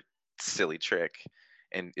buy your silly trick.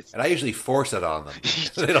 And it's And I usually force it on them.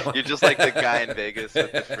 They don't. you're just like the guy in Vegas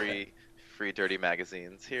with the free dirty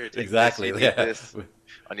magazines. Here, take this. Exactly. You need Yeah. this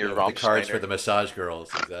on your Yeah, with the cards for Raumsteiner. the massage girls.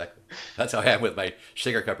 Exactly. That's how I am with my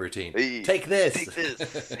sugar cup routine. Hey, Take this. take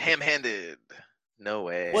this. Ham-handed. No Well,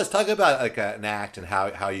 way. let's talk about like an act and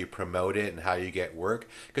how you promote it and how you get work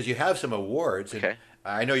because you have some awards and Okay.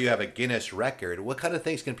 I know you have a Guinness record. What kind of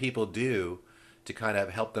things can people do to kind of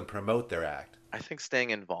help them promote their act? I think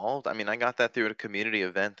staying involved. I mean, I got that through a community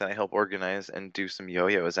event that I help organize and do some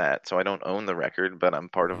yo-yos at. So I don't own the record, but I'm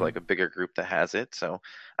part of Hmm. like a bigger group that has it. So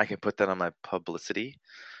I can put that on my publicity.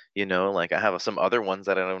 Like I have some other ones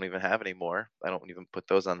that I don't even have anymore. I don't even put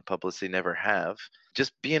those on publicity, never have.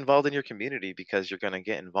 Just be involved in your community because you're going to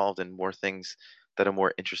get involved in more things that are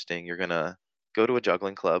more interesting. You're going to go to a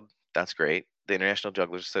juggling club. That's great. The International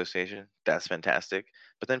Jugglers Association. That's fantastic.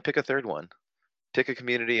 But then pick a third one. Pick a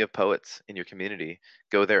community of poets in your community.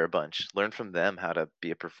 Go there a bunch. Learn from them how to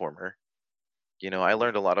be a performer. I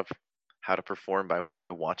learned a lot of how to perform by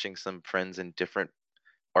watching some friends in different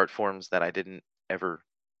art forms that I didn't ever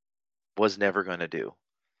was never going to do.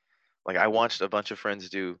 Like I watched a bunch of friends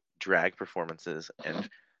do drag performances and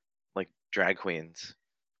like drag queens.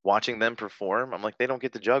 Watching them perform, I'm like they don't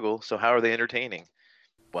get to juggle, so how are they entertaining?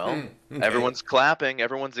 Well, Hmm. Okay. everyone's clapping,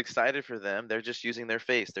 everyone's excited for them. They're just using their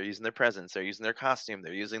face, they're using their presence, they're using their costume,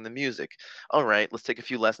 they're using the music. All right, let's take a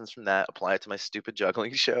few lessons from that, apply it to my stupid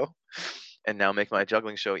juggling show, and now make my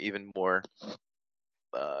juggling show even more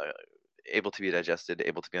uh, able to be digested,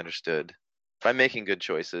 able to be understood by making good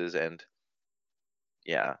choices. And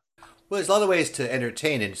yeah. Well, there's a lot of ways to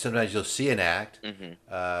entertain, and sometimes you'll see an act. Hmm.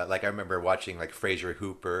 Like I remember watching like Fraser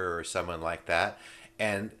Hooper or someone like that,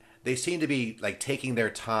 and they seem to be like taking their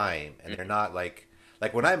time, and they're not like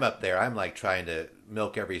when I'm up there, I'm like trying to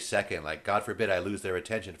milk every second. Like God forbid I lose their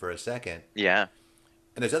attention for a second. Yeah.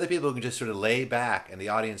 And there's other people who can just sort of lay back, and the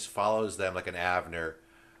audience follows them like an Avner, where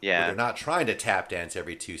Yeah. they're not trying to tap dance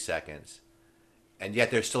every 2 seconds, and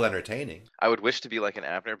yet they're still entertaining. I would wish to be like an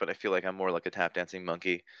Abner, but I feel like I'm more like a tap dancing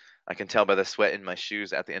monkey. I can tell by the sweat in my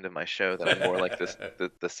shoes at the end of my show that I'm more like this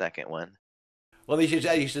the second one. Well, you should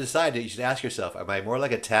decide. You should ask yourself: Am I more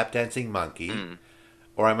like a tap dancing monkey, Mm,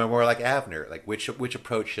 or am I more like Avner? Like which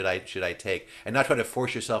approach should I take, and not try to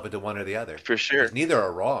force yourself into one or the other, for sure. because neither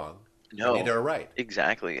are wrong, and No, neither are right.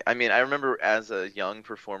 exactly. I mean, I remember as a young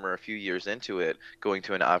performer a few years into it, going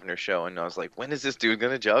to an Avner show, and I was like, when is this dude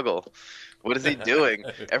gonna juggle? What is he doing?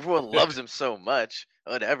 Everyone loves him so much.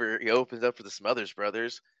 Whatever. He opens up for the Smothers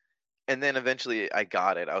Brothers. And then eventually I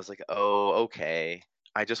got it. I was like, oh, okay.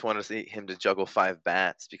 I just want to see him to juggle five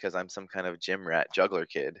bats because I'm some kind of gym rat juggler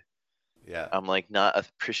kid. Yeah, I'm like not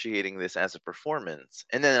appreciating this as a performance.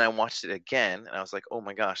 And then I watched it again and I was like, oh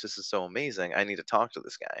my gosh, this is so amazing. I need to talk to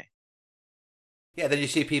this guy. yeah. Then you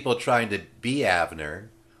see people trying to be Avner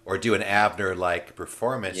or do an Avner like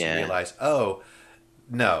performance, and you Yeah. realize, oh,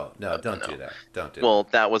 No, no, No, don't no. do that. Don't do Well, that.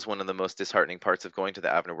 that was one of the most disheartening parts of going to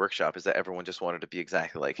the Abner workshop is that everyone just wanted to be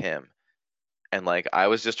exactly like him. And like I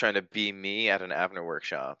was just trying to be me at an Abner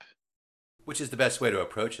workshop. Which is the best way to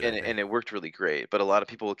approach it, I And think. it worked really great. But a lot of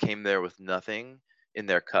people came there with nothing in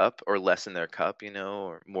their cup or less in their cup,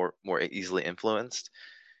 or more easily influenced.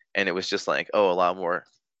 And it was just like, oh, a lot more.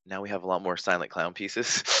 Now we have a lot more silent clown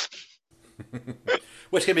pieces.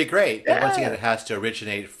 Which can be great, but once again, Yeah, it has to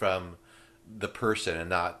originate from the person and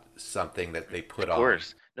not something that they of put on.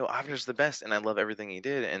 course. No, Avner's the best, and I love everything he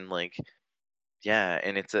did. And like, yeah,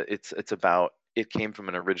 and it's about it came from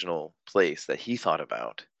an original place that he thought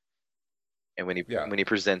about. And Yeah. when he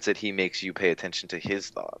presents it, he makes you pay attention to his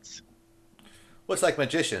thoughts. Well, it's like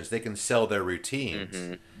magicians. They can sell their routines,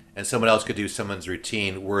 Hmm. and someone else could do someone's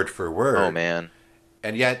routine word for Oh word, man.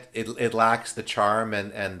 and yet it lacks the charm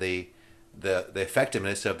and the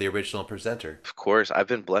effectiveness of the original presenter. Of course, I've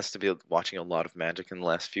been blessed to be watching a lot of magic in the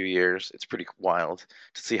last few years. It's pretty wild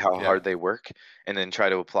to see how Yeah. hard they work and then try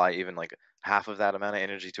to apply even like half of that amount of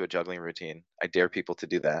energy to a juggling routine. I dare people to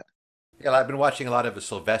do that. Yeah, I've been watching a lot of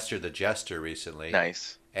Sylvester the Jester recently,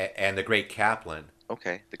 Nice. and the Great Kaplan.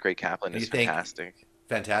 Okay. The Great Kaplan And is you think fantastic.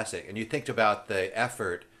 fantastic, and you think about the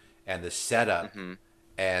effort and the setup Hmm.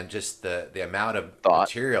 and just the amount of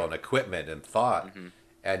Thought. material and equipment and thought. Hmm.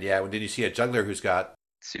 And yeah, when did you see a juggler who's got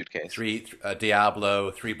Suitcase. three a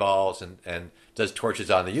Diablo, three balls, and does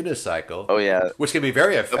torches on the unicycle, Oh yeah, which can be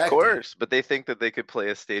very of effective. course. But they think that they could play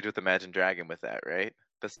a stage with Imagine Dragon with that, right?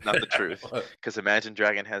 That's not the truth. Because Imagine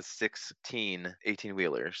Dragon has 16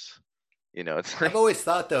 18-wheelers. It's I've like, always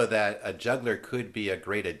thought though that a juggler could be a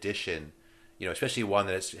great addition, especially one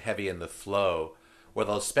that's heavy in the flow, where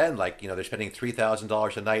they'll spend they're spending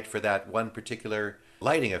 $3,000 a night for that one particular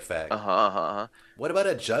lighting effect. uh-huh, uh-huh. Uh-huh. What about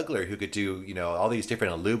a juggler who could do, all these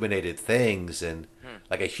different illuminated things and Hmm.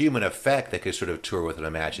 like a human effect that could sort of tour with an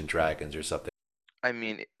Imagine Dragons or something? I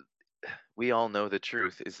mean, we all know the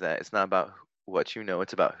truth is that it's not about what you know,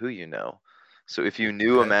 it's about who you know. So if you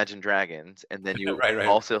knew Okay. Imagine Dragons and then you Right, right.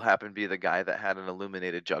 also happen to be the guy that had an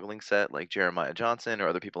illuminated juggling set like Jeremiah Johnson or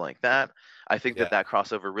other people like that, I think that Yeah. that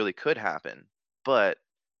crossover really could happen. But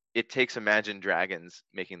it takes Imagine Dragons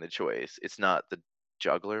making the choice. It's not the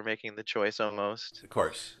juggler making the choice almost. Of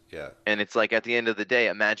course. Yeah. And it's like at the end of the day,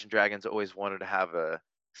 Imagine Dragons always wanted to have a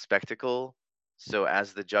spectacle. So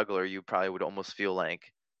as the juggler, you probably would almost feel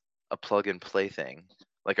like a plug and play thing.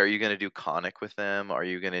 Like, are you going to do conic with them? Are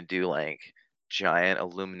you going to do like giant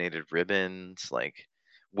illuminated ribbons? Like,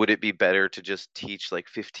 would it be better to just teach like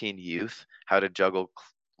 15 youth how to juggle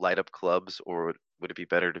light up clubs, or would it be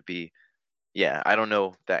better to be, yeah, I don't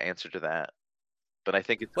know that answer to that, but I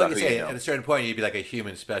think it's Well, about you who you say at know. a certain point you'd be like a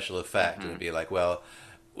human special effect, and Hmm. it'd be like, well,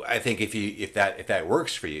 I think if that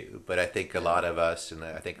works for you, but I think a lot of us, and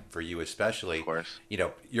I think for you Of especially, course.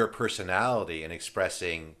 your personality and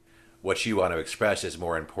expressing what you want to express is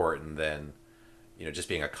more important than just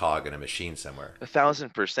being a cog in a machine somewhere.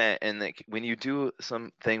 1,000%. And like when you do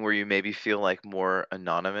something where you maybe feel like more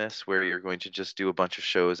anonymous, where you're going to just do a bunch of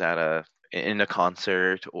shows in a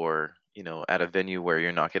concert or at a venue where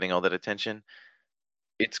you're not getting all that attention,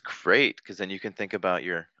 it's great because then you can think about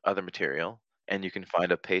your other material and you can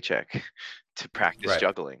find a paycheck to practice Right.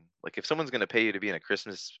 juggling. Like if someone's going to pay you to be in a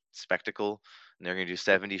Christmas spectacle and they're going to do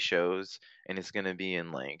 70 shows and it's going to be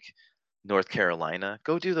in like North Carolina,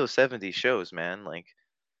 go do those 70 shows, man. Like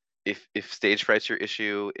if stage fright's your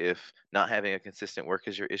issue, if not having a consistent work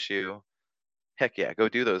is your issue, heck yeah, go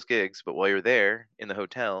do those gigs. But while you're there in the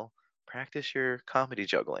hotel, practice your comedy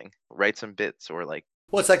juggling. Write some bits or like,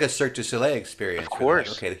 Well, it's like a Cirque du Soleil of experience where they're like,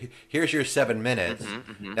 course. okay, here's your 7 minutes. Mhm,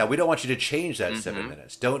 mhm, Now we don't want you to change that seven mhm,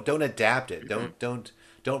 minutes. Don't adapt it. mhm. Don't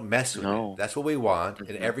mess with it. No. That's what we want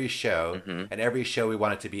in Mhm, every show. mhm. And every show we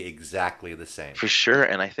want it to be exactly the same. For sure,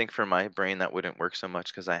 and I think for my brain that wouldn't work so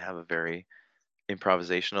much because I have a very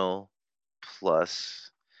improvisational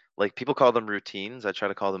plus, like people call them routines. I try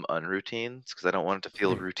to call them unroutines because I don't want it to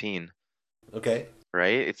feel routine. Okay.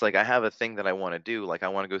 Right? It's like I have a thing that I want to do. Like I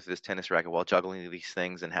want to go through this tennis racket while juggling these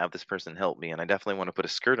things and have this person help me. And I definitely want to put a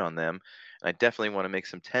skirt on them. And I definitely want to make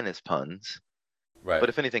some tennis puns. Right. But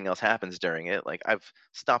if anything else happens during it, like I've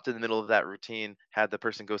stopped in the middle of that routine, had the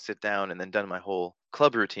person go sit down, and then done my whole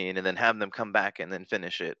club routine, and then have them come back and then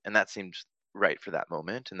finish it. And that seems right for that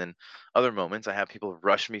moment. And then other moments, I have people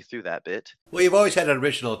rush me through that bit. Well, you've always had an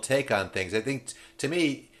original take on things. I think to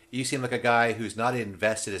me, you seem like a guy who's not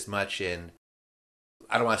invested as much in,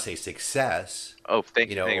 I don't want to say success, Oh,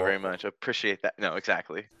 thank you very or much. Appreciate that. No,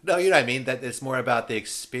 exactly. no, you know what I mean? That it's more about the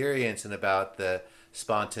experience and about the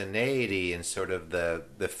spontaneity and sort of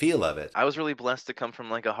the feel of it. I was really blessed to come from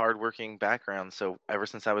like a hardworking background. So ever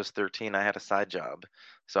since I was 13, I had a side job.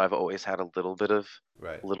 So I've always had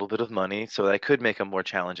Right. a little bit of money so that I could make a more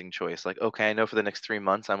challenging choice. Like, okay, I know for the next 3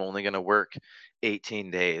 months I'm only going to work 18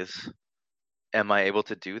 days. Am I able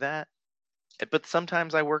to do that? But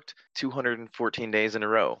sometimes I worked 214 days in a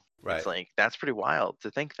row. It's Right. like that's pretty wild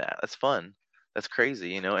to think that. That's fun. That's crazy,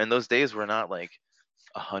 you know. And those days were not like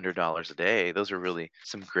 $100 a day. Those were really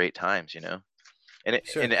some great times, you know. And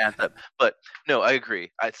Sure. it adds up. But no, I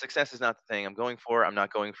agree. Success is not the thing I'm going for. I'm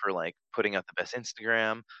not going for like putting out the best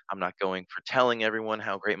Instagram. I'm not going for telling everyone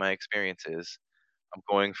how great my experience is. I'm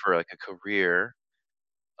going for like a career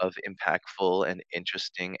of impactful and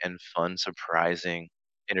interesting and fun, surprising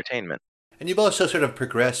entertainment. And you've also sort of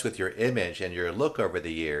progressed with your image and your look over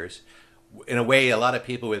the years in a way a lot of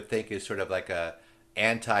people would think is sort of like a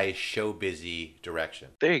anti-show busy direction.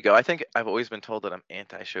 There you go. I think I've always been told that I'm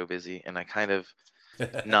anti-show busy, and I kind of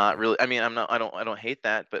not really. I mean, I'm not. I don't hate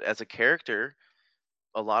that, but as a character,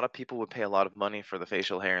 a lot of people would pay a lot of money for the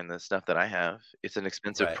facial hair and the stuff that I have. It's an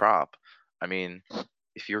expensive Right. prop. I mean,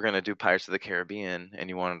 if you were gonna do Pirates of the Caribbean and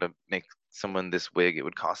you wanted to make someone this wig, it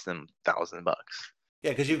would cost them $1,000.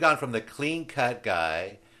 Yeah, because you've gone from the clean cut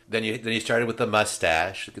guy, then you started with the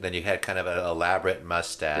mustache, then you had kind of an elaborate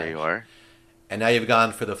There you mustache, are, and now you've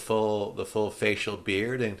gone for the full facial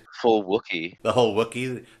beard and full Wookie. the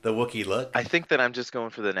Wookiee look. I think that I'm just going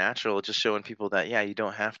for the natural, just showing people that yeah, you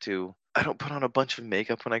don't have to. I don't put on a bunch of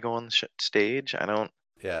makeup when I go on the stage. I don't.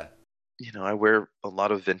 Yeah. You know, I wear a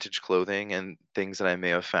lot of vintage clothing and things that I may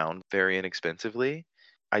have found very inexpensively.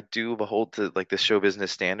 I do behold to like the show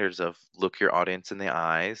business standards of look your audience in the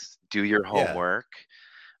eyes, do your Yeah. homework,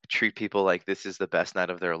 treat people like this is the best night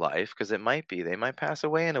of their life because it might be. They might pass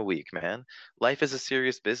away in a week, man. Life is a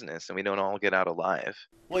serious business and we don't all get out alive.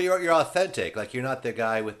 Well, you're authentic. Like you're not the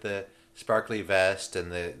guy with the sparkly vest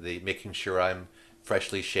and the making sure I'm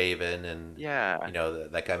freshly shaven and Yeah.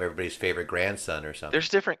 like I'm everybody's favorite grandson or something. There's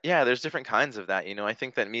different kinds of that, you know. I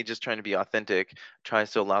think that me just trying to be authentic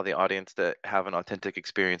tries to allow the audience to have an authentic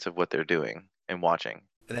experience of what they're doing and watching.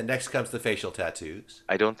 And then next comes the facial tattoos.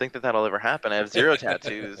 I don't think that that'll ever happen. I have 0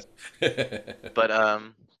 tattoos, but,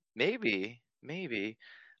 maybe.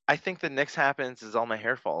 I think the next happens is all my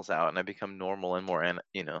hair falls out and I become normal and more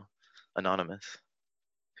anonymous.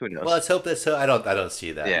 Who Well, knows? let's hope that. So I don't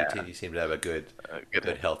see that. You, Yeah, you seem to have a good, a good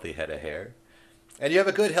good healthy head of hair, and you have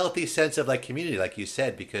a good healthy sense of like community, like you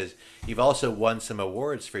said, because you've also won some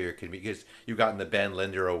awards for your community. Because you've gotten the Ben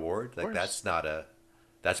Linder Award. of Like course.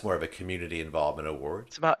 that's more of a community involvement award.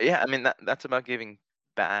 It's about yeah, I mean, that's about giving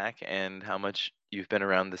back and how much you've been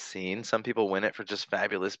around the scene. Some people win it for just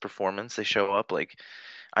fabulous performance. They show up like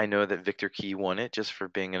I know that Victor Key won it just for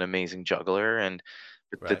being an amazing juggler, and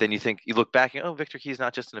but Right. then you look back and oh, Victor Key's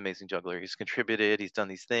not just an amazing juggler. He's contributed. He's done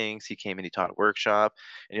these things. He came and he taught a workshop,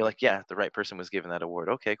 and you're like, yeah, the right person was given that award.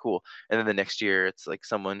 Okay, cool. And then the next year, it's like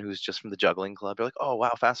someone who's just from the juggling club. You're like, oh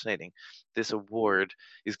wow, fascinating. This award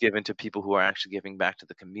is given to people who are actually giving back to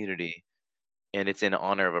the community, and it's in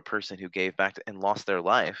honor of a person who gave back and lost their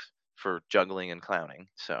life for juggling and clowning.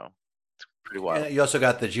 So pretty wild. And you also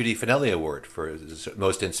got the Judy Finelli Award for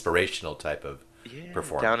most inspirational type of Yeah,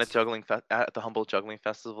 down at performance. at the Humboldt Juggling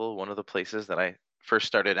Festival, one of the places that I first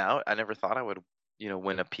started out, I never thought I would,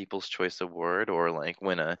 win a People's Choice Award or like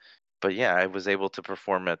win a, but yeah, I was able to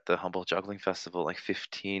perform at the Humboldt Juggling Festival like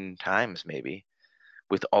 15 times maybe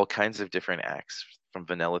with all kinds of different acts from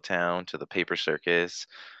Vanilla Town to the Paper Circus,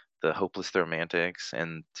 the Hopeless Romantics,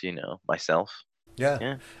 and myself. Yeah,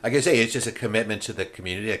 Yeah. like I say, it's just a commitment to the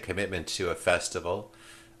community, a commitment to a festival,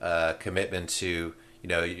 a commitment to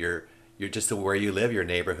you're just to where you live, your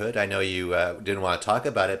neighborhood. I know you didn't want to talk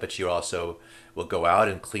about it, but you also will go out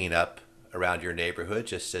and clean up around your neighborhood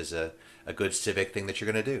just as a good civic thing that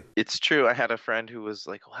you're going to do. It's true. I had a friend who was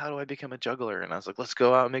like, "Well, how do I become a juggler?" And I was like, "Let's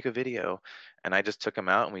go out and make a video." And I just took him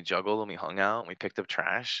out and we juggled and we hung out and we picked up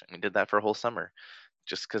trash and we did that for a whole summer.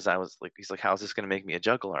 Just because I was like, he's like, "How's this going to make me a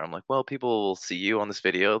juggler?" I'm like, "Well, people will see you on this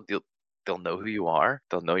video. They'll know who you are.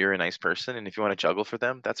 They'll know you're a nice person. And if you want to juggle for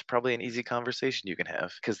them, that's probably an easy conversation you can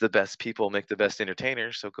have because the best people make the best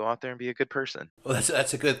entertainers. So go out there and be a good person." Well,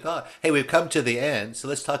 that's a good thought. Hey, we've come to the end, so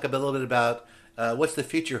let's talk a little bit about what's the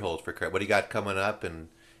future hold for Kurt. What do you got coming up, and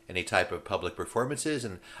any type of public performances?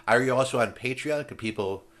 And are you also on Patreon? Can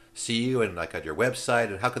people see you and like on your website?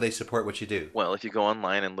 And how can they support what you do? Well, if you go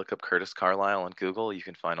online and look up Curtis Carlyle on Google, you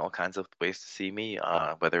can find all kinds of ways to see me,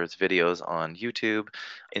 whether it's videos on YouTube,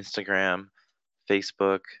 Instagram,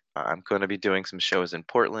 Facebook. I'm going to be doing some shows in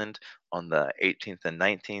Portland on the 18th and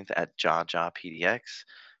 19th at Jaw Jaw PDX.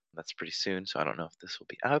 That's pretty soon, so I don't know if this will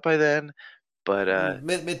be out by then. But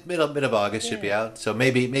Mid of August should be yeah, out, so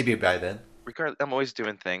maybe by then. I'm always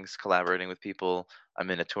doing things, collaborating with people.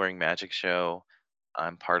 I'm in a touring magic show.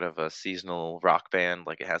 I'm part of a seasonal rock band.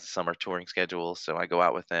 Like it has a summer touring schedule, so I go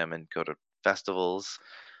out with them and go to festivals.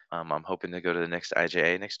 I'm hoping to go to the next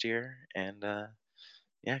IJA next year and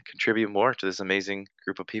yeah, contribute more to this amazing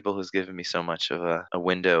group of people who's given me so much of a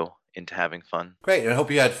window into having fun. Great, and I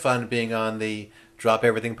hope you had fun being on the Drop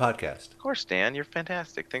Everything podcast. Of course, Dan, you're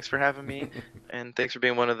fantastic. Thanks for having me, and thanks for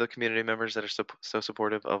being one of the community members that are so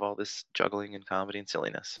supportive of all this juggling and comedy and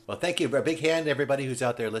silliness. Well, thank you. A big hand to everybody who's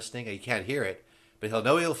out there listening. You can't hear it, but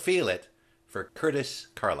he'll feel it for Curtis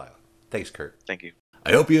Carlyle. Thanks, Kurt. Thank you.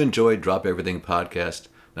 I hope you enjoyed Drop Everything podcast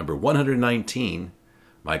number 119,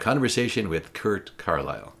 my conversation with Kurt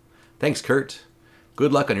Carlyle. Thanks, Kurt.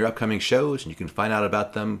 Good luck on your upcoming shows, and you can find out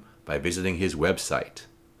about them by visiting his website.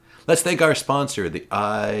 Let's thank our sponsor, the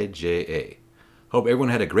IJA. Hope everyone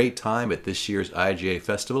had a great time at this year's IJA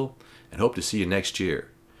Festival, and hope to see you next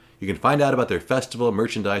year. You can find out about their festival,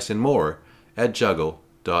 merchandise, and more at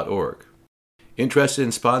juggle.org. Interested in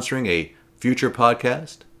sponsoring a future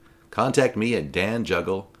podcast? Contact me at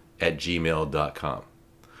danjuggle@gmail.com.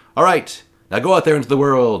 All right, now go out there into the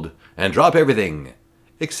world and drop everything,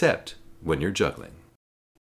 except when you're juggling.